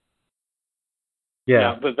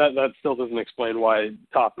 Yeah, but that still doesn't explain why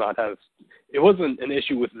Top Knot has. It wasn't an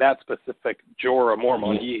issue with that specific Jorah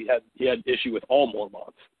Mormont. He had issue with all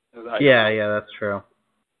Mormonts. Yeah, that's true.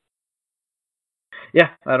 Yeah,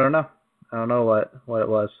 I don't know. I don't know what it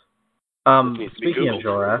was. Speaking of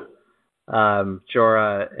Jorah,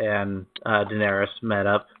 Jorah and Daenerys met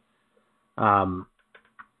up.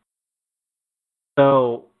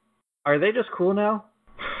 So, are they just cool now?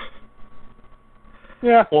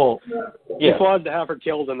 Yeah. Well, he wanted to have her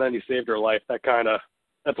killed, and then he saved her life. That's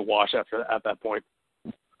a wash at that point.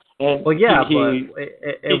 And but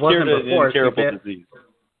it wasn't before. Incurable disease.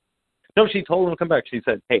 No, she told him to come back. She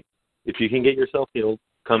said, "Hey, if you can get yourself healed,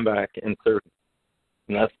 come back and serve me."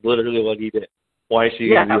 And that's literally what he did. Why is she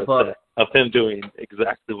going to be upset of him doing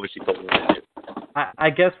exactly what she told him to do? I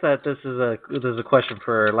guess that this is a question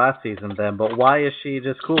for last season then, but why is she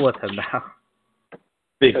just cool with him now?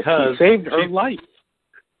 Because he saved her life.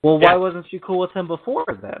 Well, why wasn't she cool with him before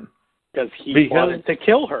then? Because he wanted to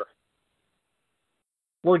kill her.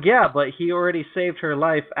 Well, yeah, but he already saved her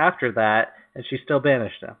life after that, and she still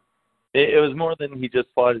banished him. It was more than he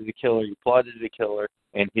just plotted to kill her. He plotted to kill her,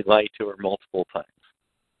 and he lied to her multiple times.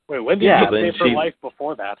 Wait, when did he save her life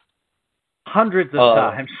before that? Hundreds of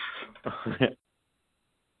times.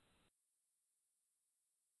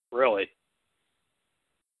 Really?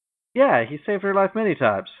 Yeah, he saved her life many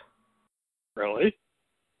times. Really?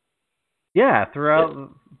 Yeah,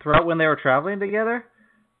 throughout when they were traveling together.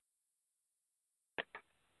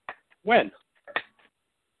 When?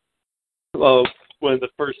 Well, when the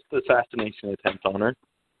first assassination attempt on her,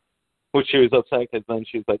 which she was upset because then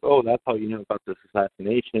she was like, "Oh, that's how you know about this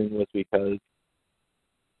assassination was because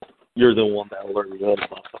you're the one that alerted us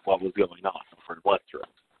about what was going on for Westeros."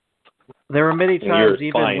 There were many times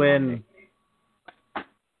even when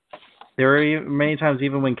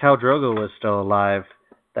Khal Drogo was still alive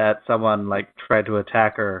that someone tried to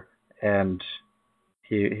attack her and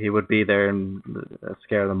he would be there and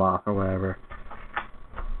scare them off or whatever.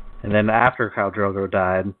 And then after Khal Drogo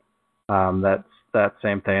died, that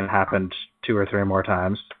same thing happened 2 or 3 more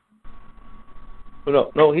times.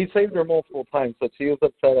 No, he saved her multiple times, but she was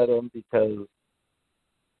upset at him because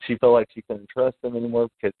she felt like she couldn't trust him anymore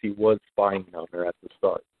because he was spying on her at the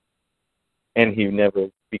start. And he never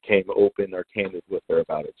became open or candid with her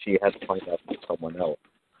about it. She had to find out from someone else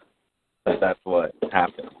that that's what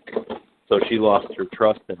happened. So she lost her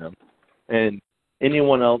trust in him. And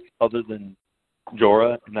anyone else other than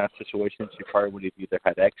Jorah in that situation, she probably would have either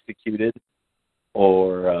had executed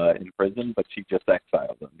or in prison, but she just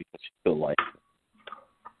exiled them because she still liked him.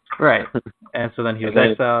 Right. And so then he was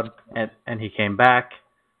exiled, and he came back,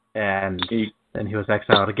 and then he was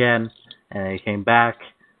exiled again, and he came back,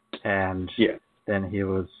 and then he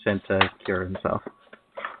was sent to cure himself.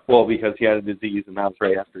 Well, because he had a disease, and that was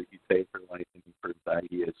right after he saved her life, and he proved that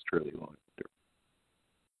he is truly loyal to her.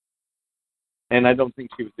 And I don't think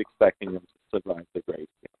she was expecting him to survive the grave.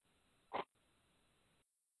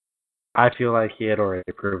 I feel like he had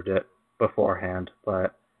already proved it beforehand,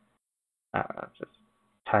 but just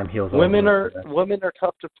time heals all. Women are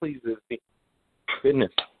tough to please.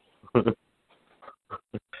 Goodness.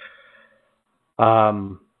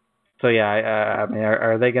 So yeah, I mean,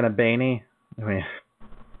 are they going to Baney? I mean,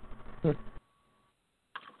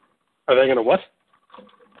 are they going to what?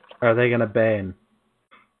 Are they going to Bane?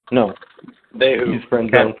 No, he's friend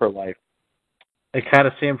zone for life. It kind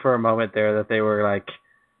of seemed for a moment there that they were like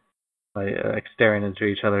staring into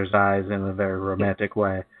each other's eyes in a very romantic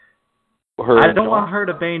way. I don't want her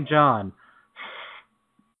to bang Jon.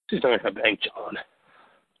 She's not going to bang Jon.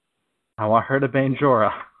 I want her to bang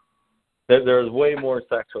Jorah. There's way more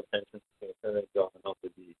sexual tension between her and Jon off the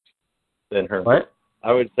beach than her. What?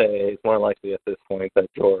 I would say it's more likely at this point that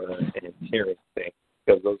Jorah and Tyrion thing,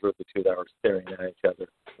 because those were the two that were staring at each other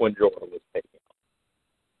when Jorah was taking off.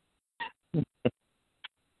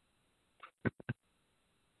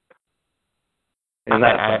 And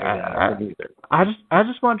that's not going to happen either. I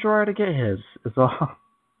just want Jorah to get his. Is all.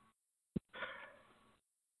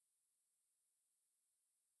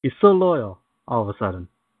 He's so loyal. All of a sudden,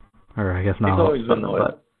 or I guess not. He's always been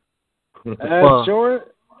loyal.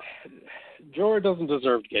 Jorah doesn't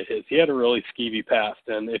deserve to get his. He had a really skeevy past,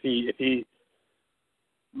 and if he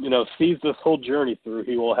sees this whole journey through,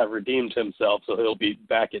 he will have redeemed himself, so he'll be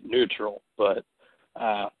back at neutral. But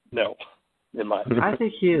no, in my opinion. I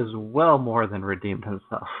think he is well more than redeemed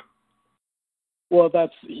himself. Well,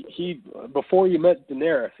 he before you met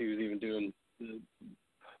Daenerys, he was even doing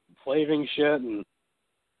slaving shit and.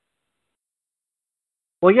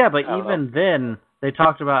 Well, yeah, but even then, they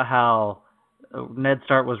talked about how Ned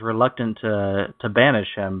Stark was reluctant to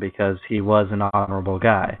banish him because he was an honorable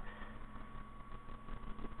guy.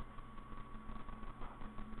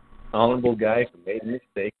 Honorable guy who made a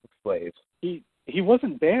mistake with slaves. He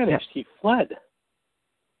wasn't banished. Yeah. He fled.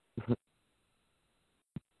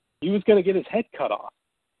 He was going to get his head cut off.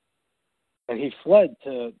 And he fled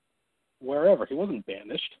to wherever. He wasn't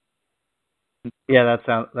banished. Yeah,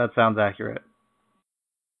 that sounds accurate.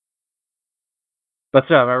 But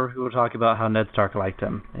still, I remember people talking about how Ned Stark liked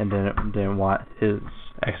him and didn't want his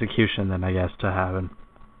execution, then, I guess, to happen.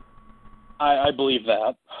 I believe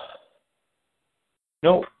that.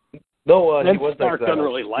 No, Ned he was Stark exiled. doesn't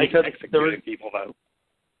really like executing people,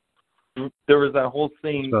 though. There was that whole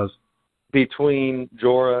thing between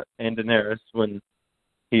Jorah and Daenerys when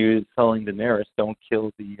he was telling Daenerys, "Don't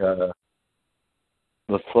kill the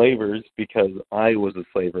slavers because I was a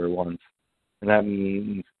slaver once, and that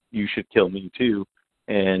means you should kill me too."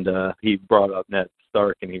 And he brought up Ned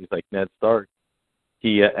Stark, and he was like, "Ned Stark,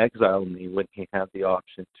 he exiled me when he had the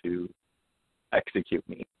option to execute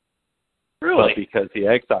me. Really? But because he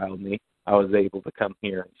exiled me, I was able to come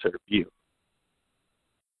here and serve you."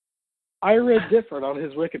 I read different on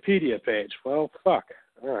his Wikipedia page. Well, fuck.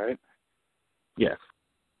 All right. Yes.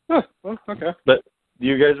 Huh, well, okay. But do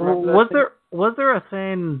you guys remember was there a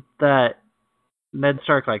thing that Ned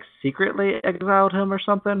Stark like secretly exiled him or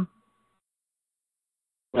something?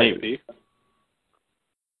 Maybe.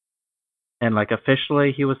 And like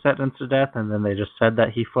officially he was sentenced to death, and then they just said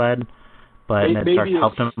that he fled, but Ned Stark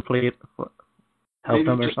helped him flee. Helped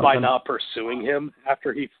him or just something. By not pursuing him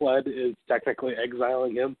after he fled is technically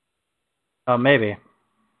exiling him. Oh, maybe.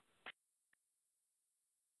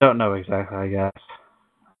 Don't know exactly, I guess.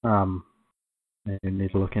 Maybe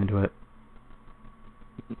need to look into it.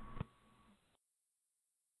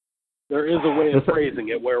 There is a way of phrasing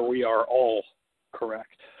it where we are all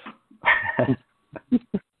correct.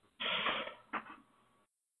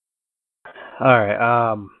 All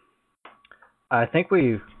right. I think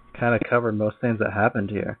we've kind of covered most things that happened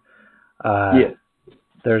here. Yeah.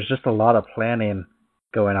 There's just a lot of planning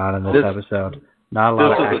going on in this episode. Not a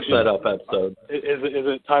lot of action. This is a setup episode. Is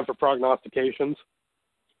it time for prognostications?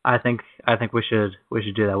 I think we should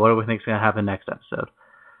do that. What do we think is going to happen next episode?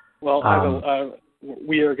 Well,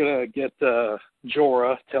 we are going to get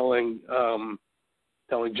Jorah telling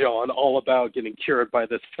Jon all about getting cured by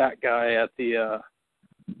this fat guy at the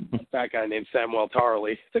fat guy named Samwell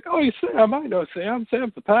Tarly. It's like, oh, you Sam? I know Sam.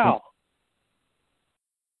 Sam's the pal.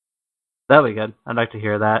 That'll be good. I'd like to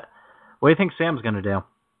hear that. What do you think Sam's going to do?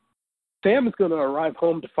 Sam is going to arrive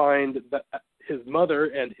home to find his mother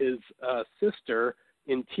and his sister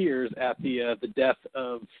in tears at the death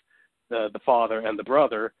of the father and the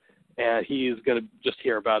brother, and he's going to just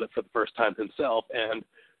hear about it for the first time himself. And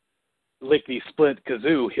lickety split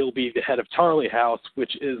kazoo, he'll be the head of Tarly House,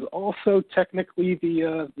 which is also technically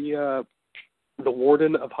the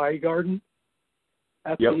warden of Highgarden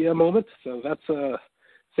at the moment. So that's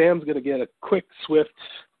Sam's going to get a quick, swift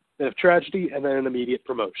bit of tragedy and then an immediate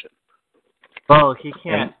promotion. Well, he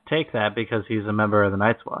can't take that because he's a member of the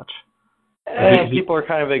Night's Watch. And people are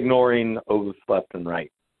kind of ignoring oaths left and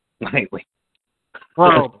right lately.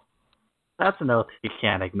 Well, that's an oath he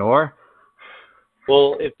can't ignore.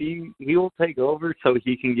 Well, if he will take over so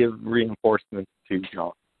he can give reinforcements to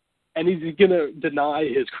Jon. And he's going to deny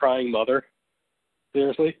his crying mother.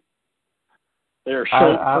 Seriously? They're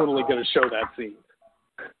totally going to show that scene.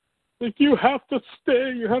 Like, you have to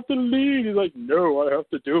stay, you have to leave. He's like, no, I have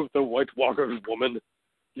to do with the White Walker's woman.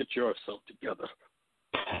 Get yourself together.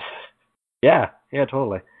 Yeah,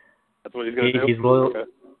 totally. That's what he's going to do? He's loyal. Okay.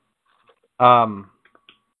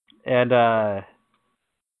 And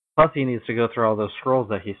plus he needs to go through all those scrolls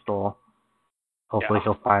that he stole. Hopefully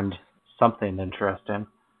he'll find something interesting.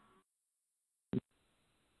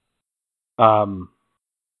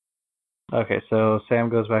 Okay, so Sam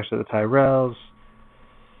goes back to the Tyrells.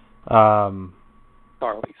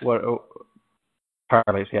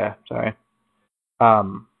 Tarly's, yeah, sorry.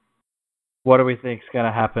 What do we think is going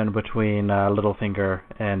to happen between Littlefinger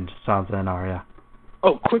and Sansa and Arya?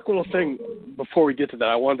 Oh, quick little thing before we get to that.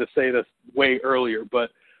 I wanted to say this way earlier,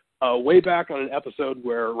 but way back on an episode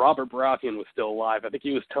where Robert Baratheon was still alive, I think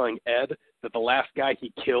he was telling Ed that the last guy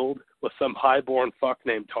he killed was some highborn fuck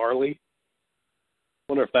named Tarly.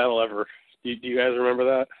 Wonder if that'll ever... Do you guys remember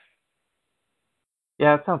that?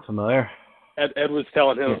 Yeah, it sounds familiar. Ed was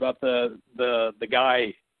telling him about the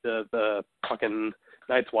guy, the fucking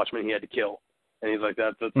Night's Watchman he had to kill. And he's like,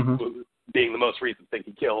 that's being the most recent thing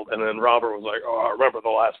he killed. And then Robert was like, oh, I remember the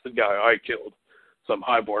last guy I killed. Some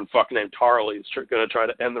highborn fuck named Tarly is going to try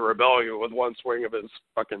to end the rebellion with one swing of his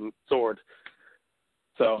fucking sword.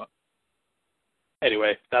 So,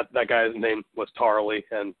 anyway, that guy's name was Tarly,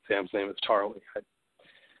 and Sam's name is Tarly.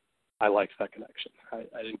 I liked that connection.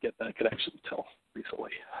 I didn't get that connection until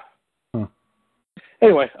recently.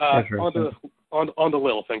 Anyway, on to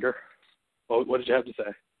Littlefinger. What did you have to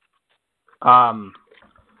say?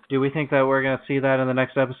 Do we think that we're going to see that in the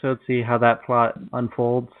next episode? See how that plot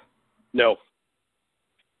unfolds? No.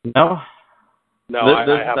 No? No,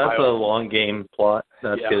 that's a long game plot.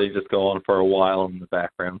 That's going to just go on for a while in the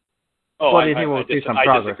background. Oh, well, do you think we'll see some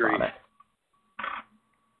progress on it?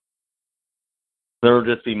 There will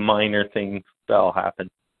just be minor things that'll happen.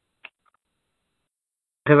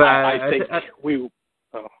 Because I think we...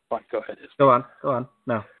 Oh, fine, go ahead. Go on.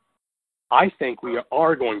 No. I think we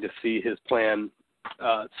are going to see his plan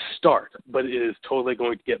start, but it is totally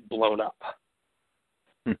going to get blown up.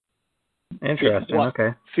 Interesting.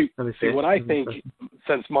 Okay. See what I think,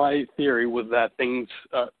 since my theory was that things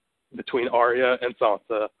between Arya and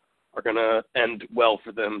Sansa are going to end well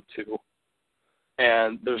for them too.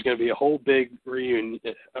 And there's going to be a whole big reunion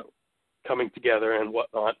coming together and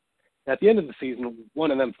whatnot. At the end of the season,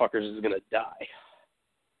 one of them fuckers is going to die.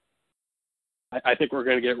 I think we're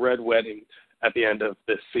going to get red weddinged at the end of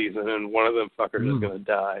this season, and one of them fuckers is going to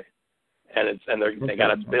die. And they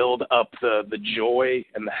got to build up the joy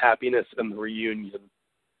and the happiness and the reunion,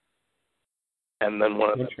 and then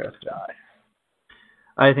one of them is going to die.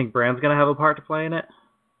 I think Bran's going to have a part to play in it.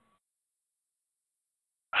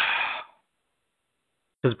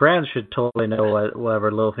 Because Bran should totally know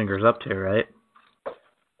whatever Littlefinger's up to, right?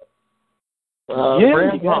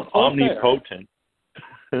 Bran's not omnipotent.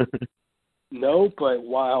 No, but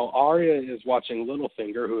while Arya is watching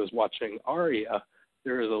Littlefinger, who is watching Arya,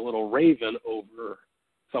 there is a little raven over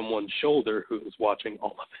someone's shoulder who is watching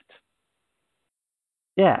all of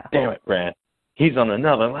it. Yeah. Damn it, Bran. He's on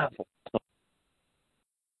another level.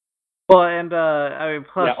 Well, and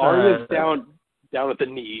plus... Yeah, Arya's down at the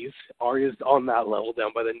knees. Arya's on that level,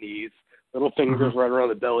 down by the knees. Littlefinger's right around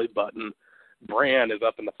the belly button. Bran is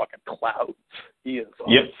up in the fucking clouds. He is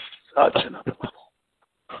on such another level.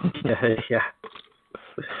 Yeah.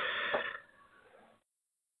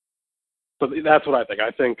 So that's what I think. I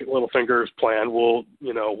think Littlefinger's plan we'll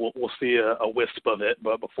see a wisp of it,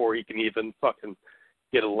 but before he can even fucking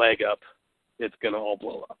get a leg up, it's gonna all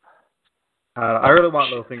blow up. I really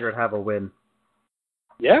want Littlefinger to have a win.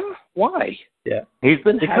 Yeah? Why? Yeah. He's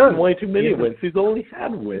been having way too many wins. He's only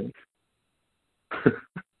had wins.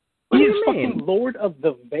 He's fucking Lord of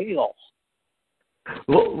the Vale.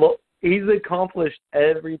 Look, he's accomplished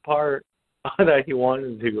every part that he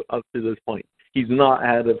wanted to up to this point. He's not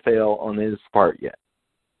had a fail on his part yet.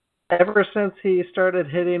 Ever since he started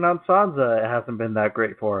hitting on Sansa, it hasn't been that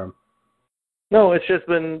great for him. No, it's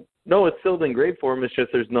still been great for him. It's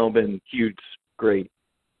just there's been huge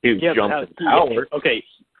jumps in power. Okay,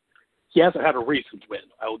 he hasn't had a recent win.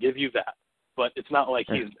 I will give you that. But it's not like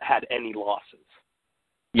he's had any losses.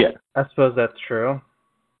 Yeah. I suppose that's true.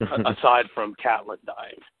 Aside from Catelyn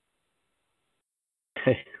dying.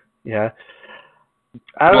 Yeah.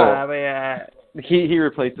 I don't know. I mean, he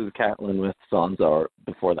replaces Catelyn with Sansa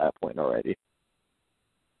before that point already.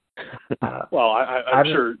 Well, I'm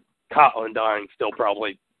sure Catelyn dying still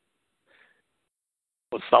probably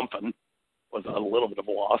was something. Was a little bit of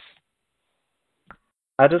a loss.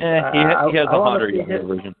 I just he has a hotter younger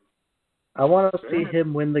version. I want to see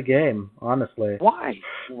him win the game, honestly. Why?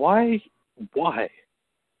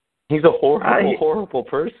 He's a horrible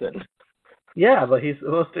person. Yeah, but he's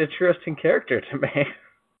the most interesting character to me.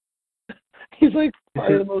 He's like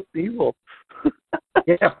probably the most evil.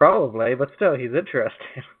 Yeah, probably, but still, he's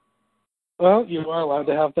interesting. Well, you are allowed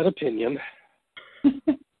to have that opinion.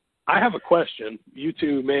 I have a question. You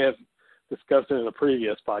two may have discussed it in a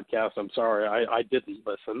previous podcast. I'm sorry, I didn't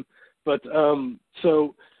listen. But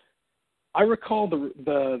so I recall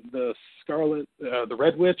the Scarlet, the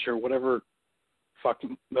Red Witch, or whatever fuck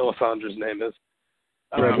Melisandre's name is.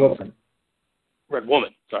 Red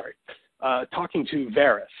Woman, sorry. Talking to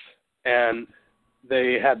Varys, and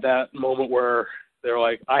they had that moment where they're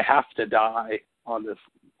like, "I have to die on this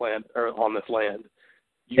land, or on this land.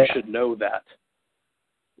 You should know that."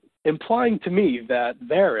 Implying to me that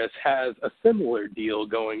Varys has a similar deal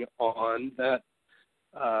going on that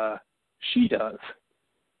she does.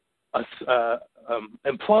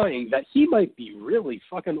 Implying that he might be really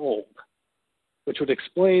fucking old, which would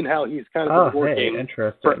explain how he's kind of been working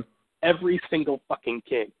for every single fucking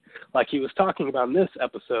king. Like he was talking about in this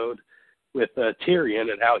episode with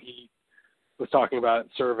Tyrion, and how he was talking about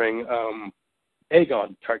serving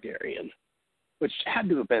Aegon Targaryen, which had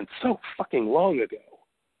to have been so fucking long ago.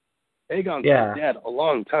 Aegon's been dead a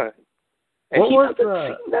long time. And he doesn't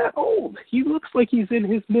seem that old. He looks like he's in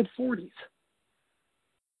his mid-40s.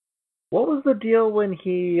 What was the deal when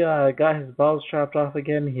he got his balls chopped off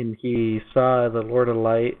again and he saw the Lord of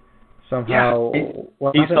Light somehow? He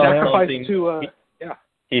saw something.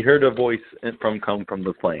 He heard a voice come from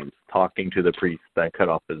the flames talking to the priest that cut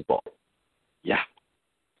off his balls. Yeah.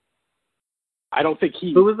 I don't think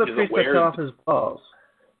he Who was the is priest that aware cut off his balls?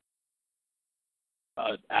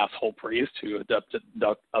 An asshole priest who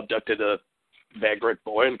abducted a vagrant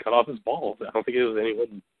boy and cut off his balls. I don't think it was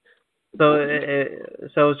anyone. So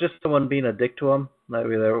it was just someone being a dick to him. Like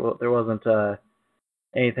there wasn't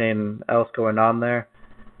anything else going on there.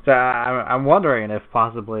 So I'm wondering if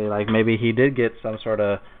possibly like maybe he did get some sort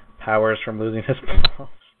of powers from losing his balls.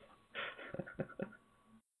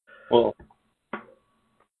 Well,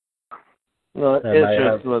 That might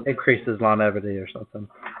have increased his longevity or something.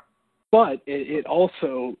 But it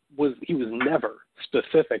also was, he was never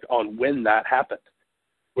specific on when that happened,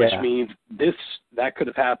 which means that could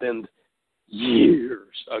have happened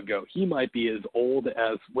years ago. He might be as old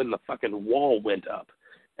as when the fucking wall went up,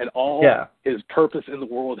 and all his purpose in the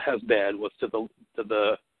world has been was to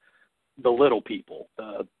the little people,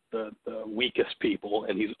 the weakest people,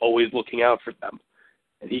 and he's always looking out for them.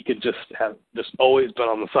 And he could have always been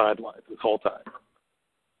on the sidelines this whole time.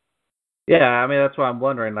 Yeah, I mean that's why I'm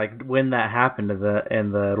wondering, like when that happened and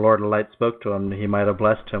the Lord of Light spoke to him, he might have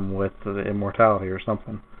blessed him with the immortality or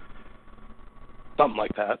something. Something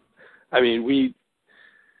like that. I mean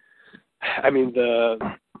the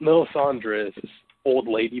Melisandre's old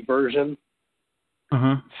lady version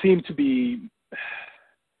seemed to be,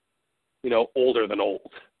 older than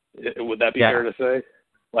old. Would that be fair to say?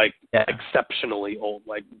 Like exceptionally old,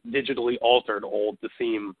 like digitally altered old to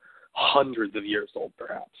seem hundreds of years old,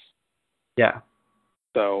 perhaps. Yeah.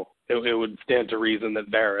 So it would stand to reason that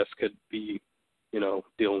Varys could be,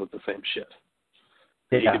 dealing with the same shit.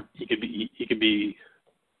 Yeah. He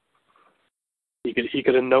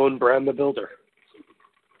could have known Bran the Builder.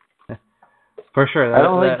 For sure. I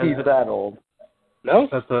don't think he's that old. No?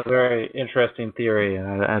 That's a very interesting theory,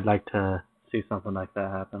 and I'd like to see something like that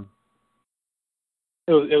happen.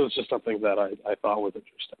 It was just something that I thought was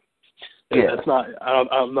interesting. Yeah. It's not.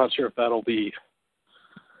 I'm not sure if that'll be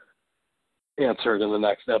answered in the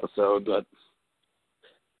next episode, but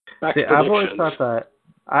I've always thought that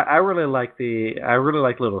I really like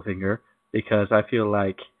Littlefinger because I feel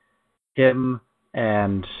like him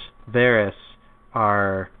and Varys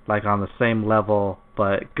are like on the same level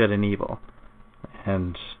but good and evil,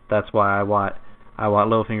 and that's why I want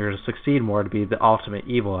Littlefinger to succeed more, to be the ultimate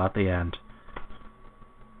evil at the end.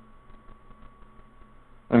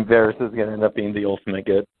 And Varys is going to end up being the ultimate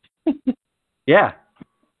good. Yeah.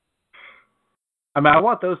 I mean, I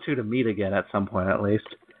want those two to meet again at some point, at least.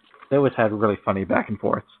 They always had really funny back and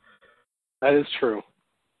forths. That is true.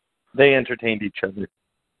 They entertained each other.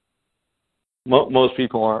 Most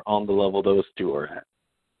people aren't on the level those two are at.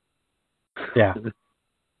 Yeah.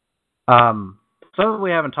 Something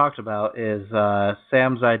we haven't talked about is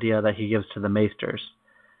Sam's idea that he gives to the Maesters,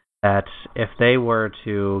 that if they were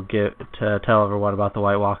to tell everyone about the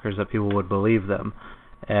White Walkers, that people would believe them,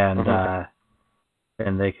 and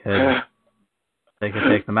they could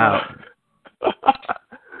take them out.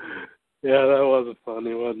 Yeah, that was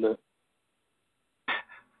funny, wasn't it?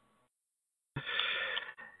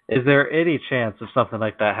 Is there any chance of something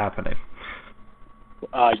like that happening?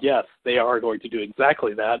 Yes, they are going to do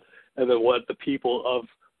exactly that, and then what the people of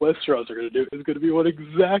Westeros are going to do is going to be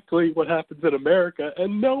exactly what happens in America,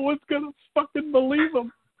 and no one's going to fucking believe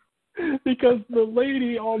them because the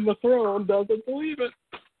lady on the throne doesn't believe it.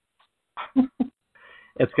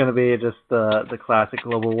 It's going to be just the classic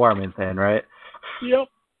global warming thing, right? Yep.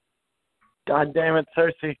 God damn it,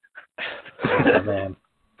 Cersei. Oh, man.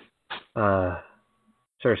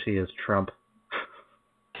 Cersei is Trump.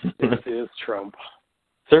 It is Trump.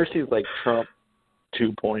 Cersei's like Trump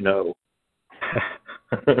 2.0.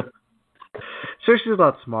 Cersei's a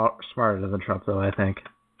lot smarter than Trump, though, I think.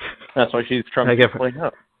 That's why she's Trump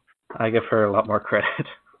 2.0. I give her a lot more credit.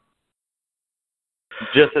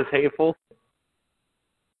 Just as hateful,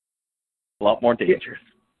 a lot more dangerous.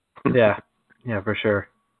 Yeah, for sure.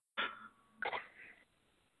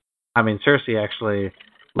 I mean, Cersei actually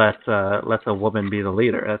lets a woman be the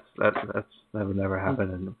leader. That would never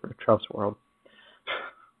happen in Trump's world.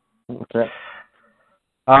 Okay.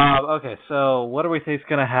 Okay, so what do we think is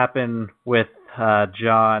going to happen with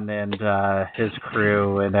Jon and his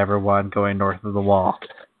crew and everyone going north of the wall?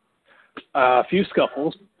 A few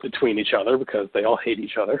scuffles between each other because they all hate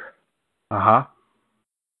each other. Uh-huh.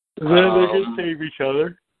 And then they can save each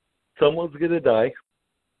other. Someone's going to die.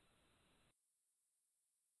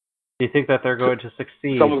 Do you think that they're going to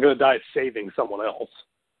succeed? Someone's going to die saving someone else.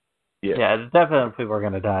 Yeah, definitely people are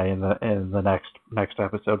going to die in the next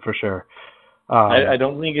episode for sure. I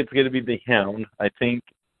don't think it's going to be the Hound. I think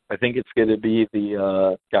it's going to be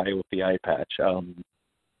the guy with the eye patch.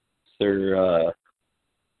 The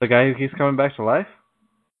guy who keeps coming back to life?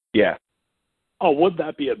 Yeah. Oh, would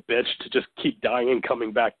that be a bitch to just keep dying and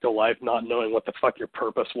coming back to life, not knowing what the fuck your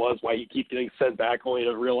purpose was, why you keep getting sent back only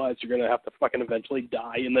to realize you're going to have to fucking eventually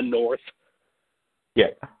die in the north? Yeah,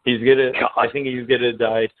 he's gonna. God. I think he's gonna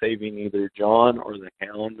die saving either John or the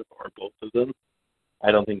Hound or both of them.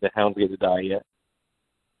 I don't think the Hound's gonna die yet.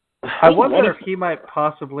 I wonder if he might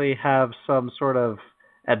possibly have some sort of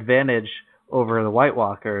advantage over the White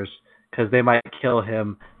Walkers, because they might kill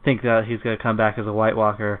him, think that he's going to come back as a White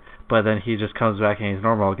Walker, but then he just comes back and he's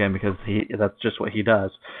normal again because that's just what he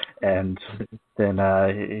does. And then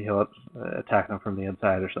he'll attack them from the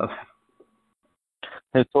inside or something.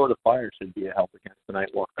 His sword of fire should be a help against the Night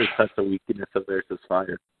Walkers. That's the weakness of theirs is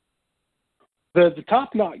fire. The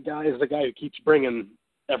top knot guy is the guy who keeps bringing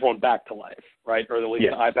everyone back to life, right? Or at least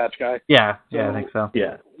the eye patch guy? Yeah, I think so.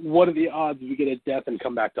 Yeah. What are the odds we get a death and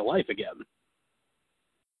come back to life again?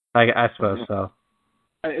 I suppose so.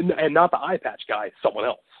 And not the eye patch guy, someone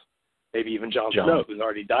else. Maybe even Jon Snow, who's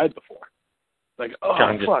already died before. Like,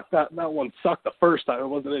 fuck, that one sucked the first time. It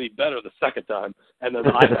wasn't any better the second time. And then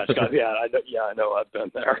the eye patch guy, I know, I've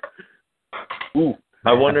been there. Ooh,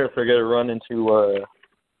 I wonder if they're going to run into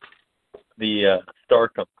the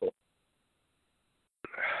Stark uncle.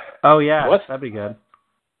 Oh, yeah, that'd be good.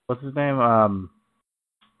 What's his name? I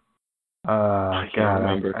can't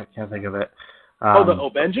remember. I can't think of it.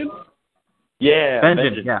 Benjen? Yeah,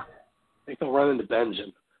 Benjen, yeah. I think they'll run into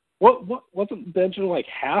Benjen. What wasn't Benjen like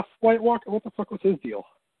half White Walker? What the fuck was his deal?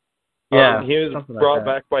 Yeah, he was brought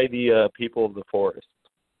back by the people of the forest.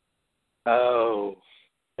 Oh.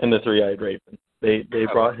 And the Three-Eyed Raven. They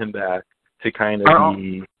brought him back to kind of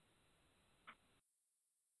be...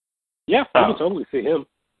 Yeah, I can totally see him.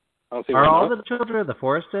 Are all the children of the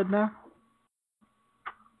forest dead now?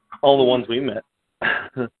 All the ones we met.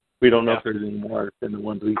 We don't know if there's any more than the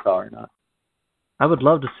ones we saw or not. I would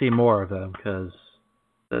love to see more of them, because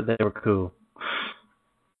they were cool.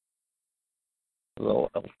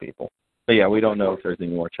 Little elf people. But yeah, we don't know if there's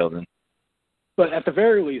any more children. But at the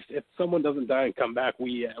very least, if someone doesn't die and come back,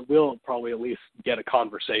 we will probably at least get a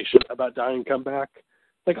conversation about dying and come back.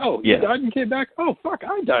 Like, you died and came back? Oh, fuck,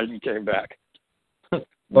 I died and came back.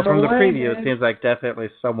 Well, from the preview, it seems like definitely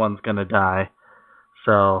someone's going to die.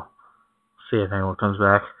 So, see if anyone comes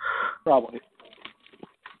back. Probably.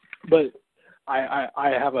 But I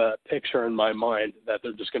have a picture in my mind that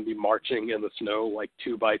they're just going to be marching in the snow like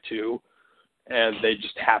 2 by 2, and they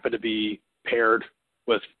just happen to be paired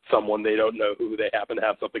with someone they don't know who they happen to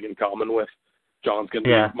have something in common with. John's going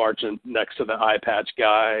to be marching next to the eye patch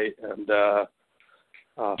guy, and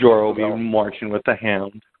Jorah will be marching with the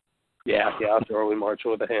Hound. Yeah, Jorah will be marching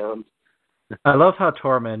with the Hound. I love how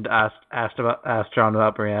Tormund asked Jon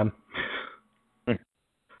about Brienne.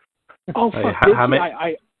 Oh, fuck,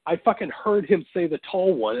 I fucking heard him say the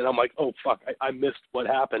tall one, and I'm like, oh, fuck, I missed what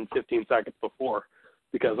happened 15 seconds before,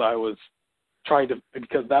 because that was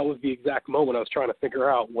the exact moment I was trying to figure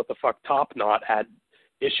out what the fuck Top Knot had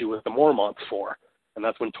issue with the Mormonts for, and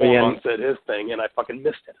that's when Tormund said his thing, and I fucking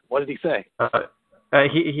missed it. What did he say?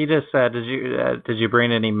 He just said, did you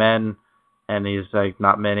bring any men? And he's like,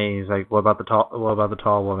 not many. He's like, what about the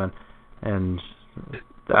tall woman? And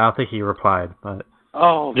I don't think he replied, but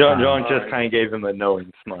John just kind of gave him a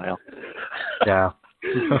knowing smile. Yeah.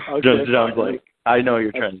 Okay, John's like, I know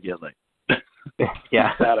you're trying to get late.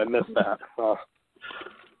 Yeah. I missed that.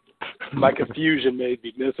 My confusion made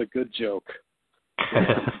me miss a good joke.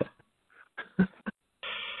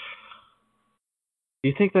 Do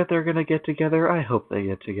you think that they're gonna get together? I hope they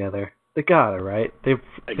get together. They gotta, right? They've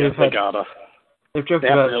gotta. They've joked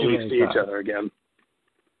about it at least see each other again.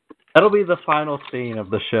 That'll be the final scene of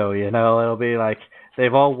the show, you know? It'll be like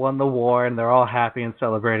they've all won the war and they're all happy and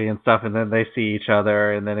celebrating and stuff, and then they see each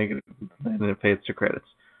other, and then it fades to credits.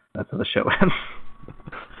 That's how the show ends.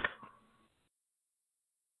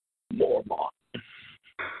 More.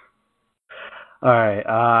 All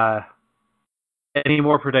right. Any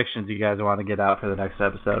more predictions you guys want to get out for the next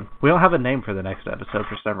episode? We don't have a name for the next episode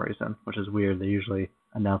for some reason, which is weird. They usually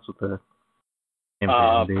announce what the name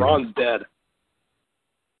is. Bronn's dead.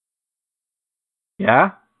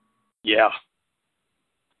 Yeah? Yeah.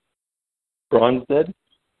 Bronn's dead?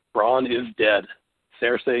 Bronn is dead.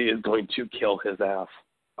 Cersei is going to kill his ass.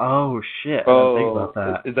 Oh, shit. I didn't think about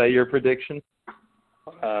that. Is that your prediction?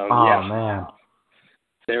 Man.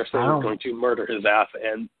 Cersei is going to murder his ass,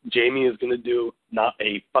 and Jaime is going to do not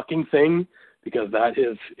a fucking thing, because that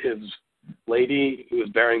is his lady who is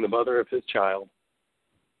bearing the mother of his child.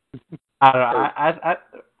 I don't know.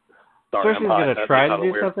 Cersei's going to try to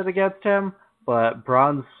do something against him, but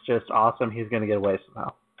Bronn's just awesome. He's going to get away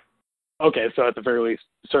somehow. Okay, so at the very least,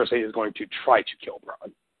 Cersei is going to try to kill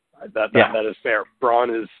Bronn. That is fair.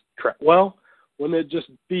 Bronn is correct. Well, Wouldn't it just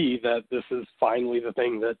be that this is finally the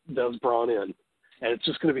thing that does Braun in? And it's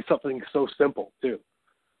just going to be something so simple, too.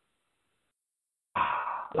 I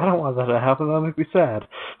don't want that to happen. That would be sad.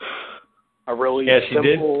 A really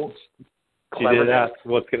simple, she did ask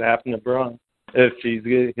what's going to happen to Braun if he's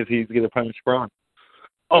going to punish Braun.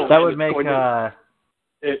 Oh, that would make.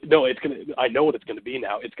 It's going to. I know what it's going to be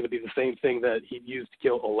now. It's going to be the same thing that he used to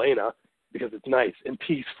kill Elena because it's nice and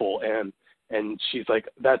peaceful, and she's like,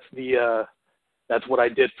 that's what I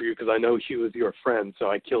did for you because I know he was your friend, so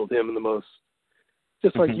I killed him in the most,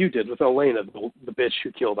 just like you did with Elena, the bitch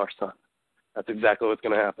who killed our son. That's exactly what's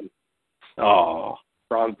going to happen. Oh,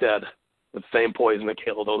 Braun's dead with the same poison that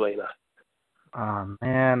killed Elena. Oh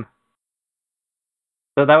man.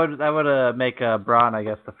 So that would make Braun, I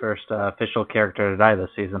guess, the first official character to die this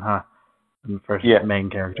season, huh? And the first main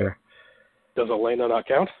character. Does Elena not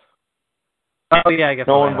count? Oh yeah, I guess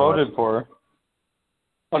no one voted for her.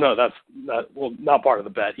 Oh no, that's not part of the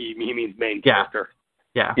bet. He means main character.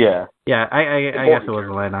 Yeah. I guess it was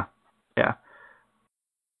Elena. Yeah.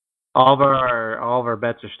 All of our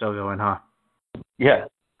bets are still going, huh? Yeah.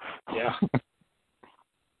 Yeah.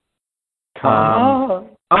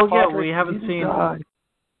 We haven't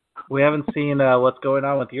seen what's going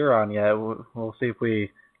on with Euron yet. We'll see if we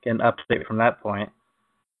get an update from that point.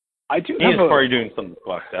 He's probably doing something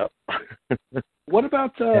fucked up. What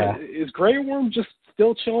about is Grey Worm just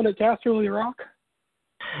still chilling at Casterly Rock?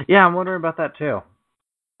 Yeah, I'm wondering about that too.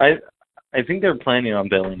 I think they're planning on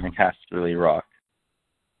building a Casterly Rock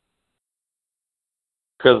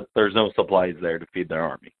because there's no supplies there to feed their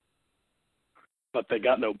army. But they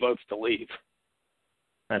got no boats to leave.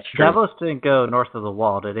 That's true. Davos didn't go north of the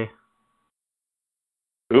wall, did he?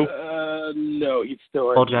 Who? No, he's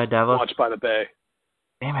still at Davos? Watch by the Bay.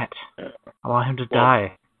 Damn it. I want him to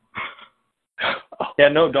die. Yeah,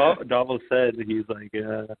 no, Davos said he's like,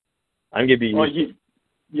 I'm going to be... Well,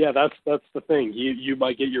 that's the thing. You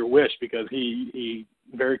might get your wish because he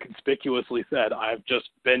very conspicuously said, I've just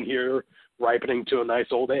been here ripening to a nice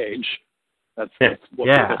old age. That's what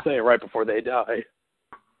people say right before they die.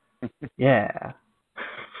 Yeah.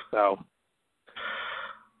 So.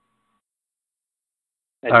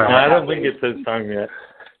 I don't think it's his time yet.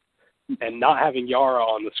 And not having Yara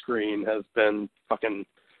on the screen has been fucking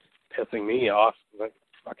pissing me off. Like,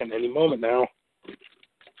 fucking any moment now.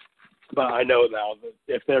 But I know now that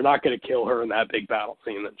if they're not going to kill her in that big battle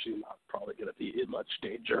scene, then she's not probably going to be in much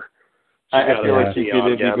danger. I feel like she's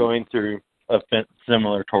going to be going through a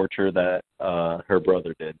similar torture that her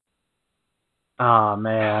brother did. Oh,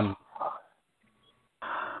 man.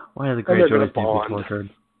 Why are the Greyjoys to be tortured?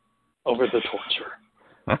 Over the torture.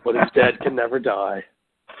 What is dead can never die.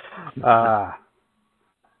 We're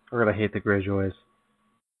going to hate the Greyjoys.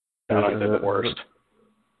 They're the worst.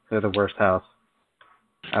 They're the worst house.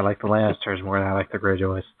 I like the Lannisters more than I like the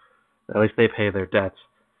Greyjoys. At least they pay their debts.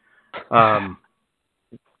 They're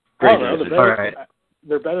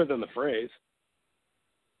better than the Freys.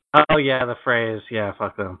 Oh, yeah, the Freys. Yeah,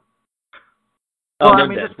 fuck them. Well, I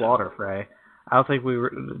mean, just Walder Frey. I don't think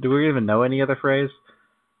do we even know any other Freys?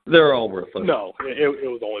 They're all worthless. No, it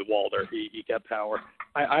was only Walder. He kept power.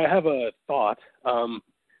 I have a thought.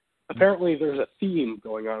 Apparently, there's a theme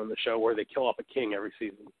going on in the show where they kill off a king every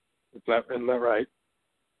season. Isn't that right?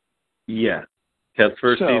 Yeah. Because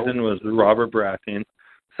first season was Robert Baratheon.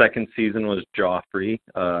 Second season was Joffrey.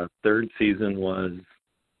 Third season was...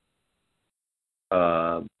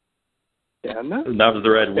 that was the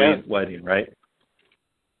Red Wedding, right?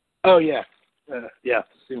 Oh, yeah.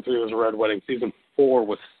 Season 3 was a Red Wedding. Season 4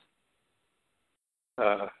 was...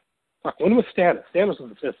 when was Stannis? Stannis was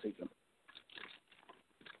the 5th season.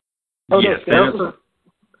 Oh, yeah, no,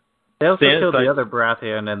 they also killed the other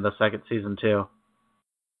Baratheon in the second season, too.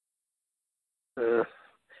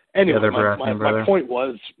 Anyway, my point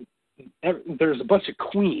was, there's a bunch of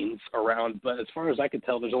queens around, but as far as I can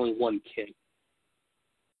tell, there's only one king.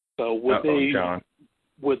 So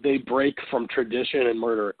would they break from tradition and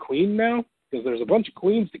murder a queen now? Because there's a bunch of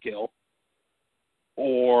queens to kill.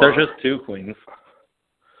 Or there's just 2 queens.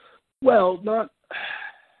 Well, not...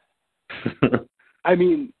 I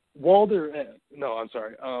mean, Walder... No, I'm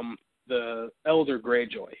sorry. The Elder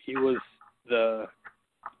Greyjoy. He was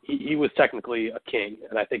he was technically a king,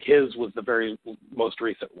 and I think his was the very most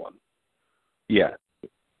recent one. Yeah.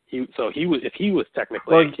 If he was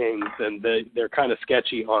technically a king, then they're kind of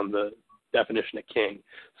sketchy on the definition of king.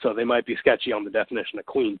 So they might be sketchy on the definition of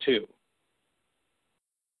queen too.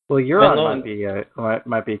 Well, Euron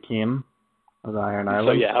might be a king of the Iron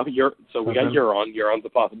Island. So we got Euron. Euron's a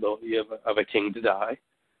possibility of a king to die.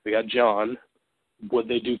 We got Jon. Would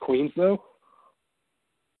they do queens though?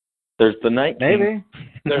 There's the Night King. Maybe.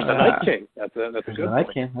 There's the Night King. That's a good point. Night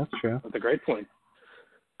King. That's true. That's a great point.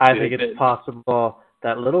 I think it's possible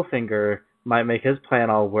that Littlefinger might make his plan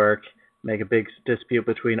all work, make a big dispute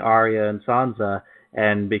between Arya and Sansa,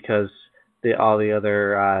 and because all the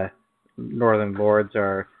other Northern Lords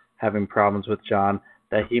are having problems with Jon,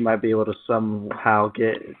 that he might be able to somehow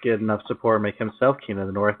get enough support, make himself King of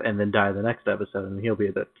the North, and then die the next episode, and he'll be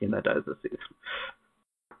the king that dies this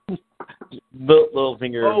season.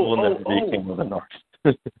 Littlefinger will never be King of the North.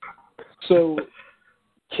 So,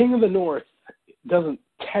 King of the North doesn't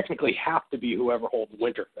technically have to be whoever holds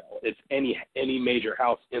Winterfell. It's any major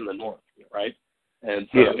house in the North, right? And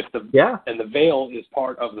so if the Vale is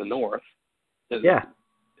part of the North, is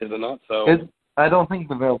it not? So I don't think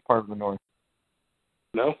the Vale's part of the North.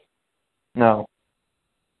 No? No.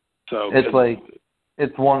 So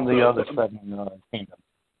it's one of the other 7 kingdoms.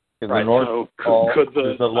 Right. The North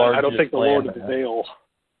I don't think the Lord of the Vale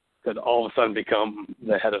could all of a sudden become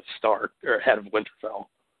the head of Stark or head of Winterfell.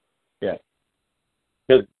 Yeah.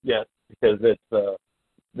 Because it's the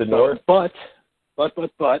North. But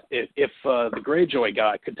if the Greyjoy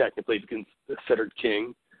guy could technically be considered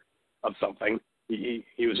king of something, he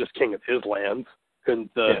was just king of his lands.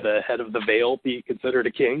 Couldn't the head of the Vale be considered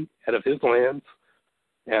a king, head of his lands,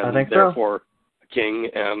 and therefore a king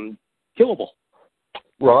and killable?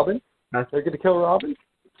 Robin? They're going to kill Robin?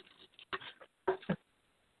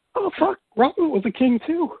 Oh, fuck. Robin was a king,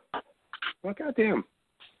 too. Oh, goddamn.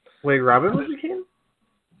 Wait, Robin was a king?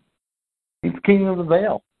 He's king of the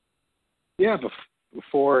Vale. Yeah,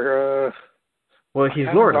 before... well, he's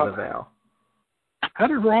Lord of the Vale. How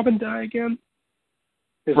did Robin die again?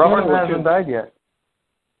 Robin hasn't died yet.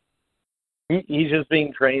 He's just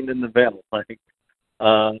being trained in the Vale,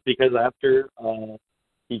 because after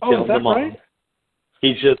he killed them all, right?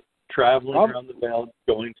 He's just traveling around the Vale,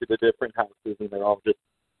 going to the different houses, and they're all just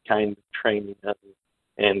kind of training him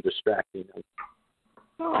and distracting him.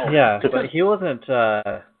 Oh, yeah, but he wasn't.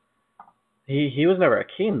 He was never a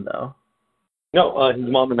king, though. No,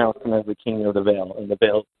 his mom announced him as the king of the Vale, and the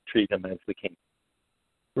Vale treat him as the king.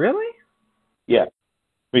 Really? Yeah,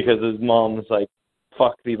 because his mom was like,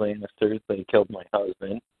 "Fuck the Lannisters, they killed my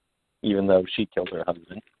husband," even though she killed her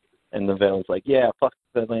husband. And the Vale's like, "Yeah, fuck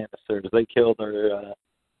the Lannisters, they killed her.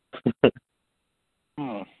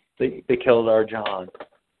 They killed our John."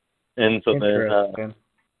 And so then,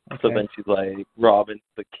 so then she's like, "Robin's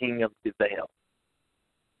the king of the Vale."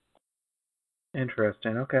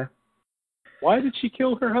 Interesting. Okay. Why did she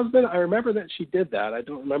kill her husband? I remember that she did that. I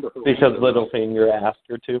don't remember who. Because Littlefinger asked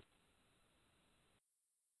her to.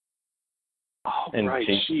 Oh, and right.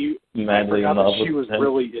 She madly in love with him. She was him.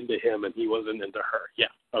 really into him, and he wasn't into her. Yeah.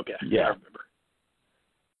 Okay. Yeah, I remember.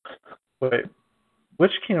 Wait,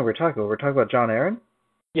 which king are we talking about? We're talking about Jon Arryn?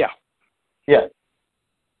 Yeah. Yeah.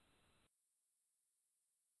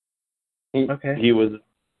 Okay. He was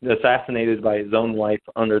assassinated by his own wife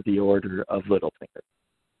under the order of Littlefinger.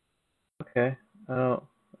 Okay. Oh,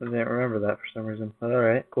 I didn't remember that for some reason. But all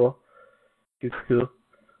right, cool. Cool.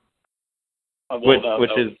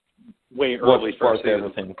 Which is way early for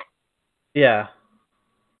everything. Yeah.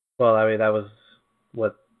 Well, I mean, that was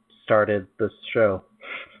what started this show.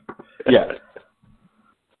 Yeah.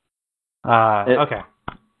 Okay.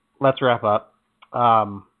 Let's wrap up.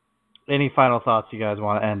 Any final thoughts you guys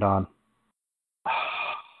want to end on?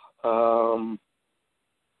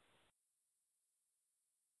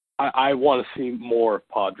 I want to see more of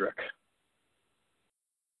Podrick.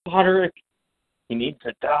 Podrick, he needs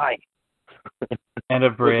to die. And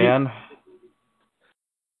of Brienne?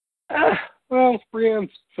 Well,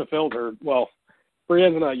 Brienne's fulfilled her. Well,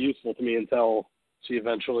 Brienne's not useful to me until she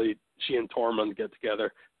and Tormund get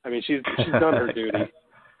together. I mean, she's done her duty.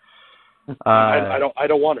 I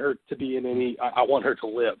don't want her to be in any. I want her to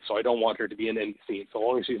live, so I don't want her to be in any scene. So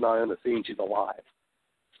long as she's not in the scene, she's alive.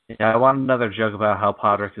 Yeah, I want another joke about how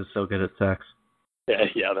Podrick is so good at sex.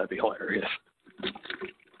 Yeah, that'd be hilarious.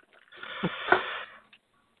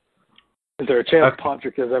 Is there a chance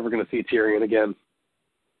Podrick is ever going to see Tyrion again?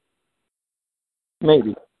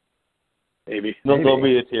 Maybe. There'll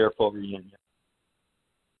be a tearful reunion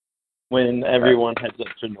when everyone heads up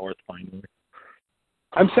to North finally.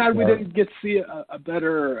 I'm sad we didn't get to see a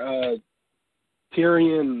better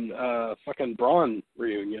Tyrion fucking Bronn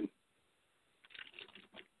reunion.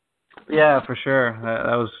 Yeah, for sure.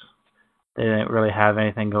 That was. They didn't really have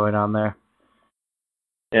anything going on there.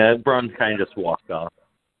 Yeah, Bronn kind of just walked off.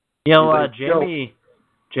 You know,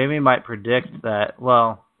 Jamie might predict that.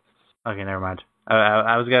 Well, okay, never mind.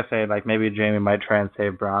 I was gonna say like maybe Jamie might try and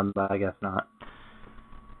save Bronn, but I guess not.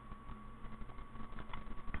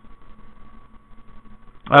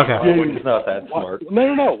 Okay. Jamie's not that smart.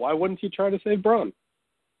 No. Why wouldn't he try to save Bronn?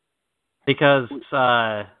 Because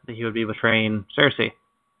he would be betraying Cersei.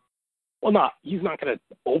 Well, he's not going to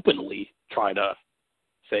openly try to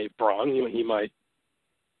save Bronn. He might.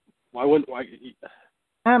 Why wouldn't?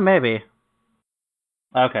 Maybe.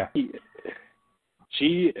 Okay.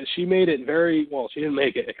 She made it very well. She didn't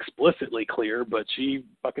make it explicitly clear, but she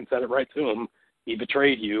fucking said it right to him. He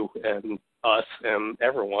betrayed you and us and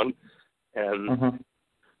everyone, and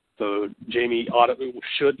so Jaime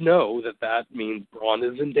should know that means Bronn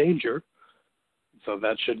is in danger. So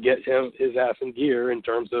that should get his ass in gear in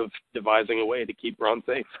terms of devising a way to keep Bronn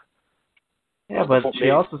safe. Yeah, but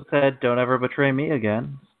she also said, "Don't ever betray me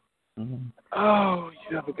again." Oh,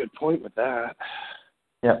 you have a good point with that.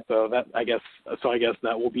 Yeah. So I guess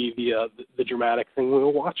that will be the dramatic thing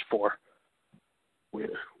we'll watch for,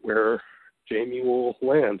 where Jaime will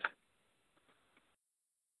land.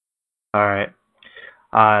 All right.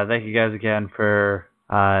 Thank you guys again for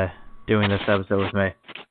doing this episode with me.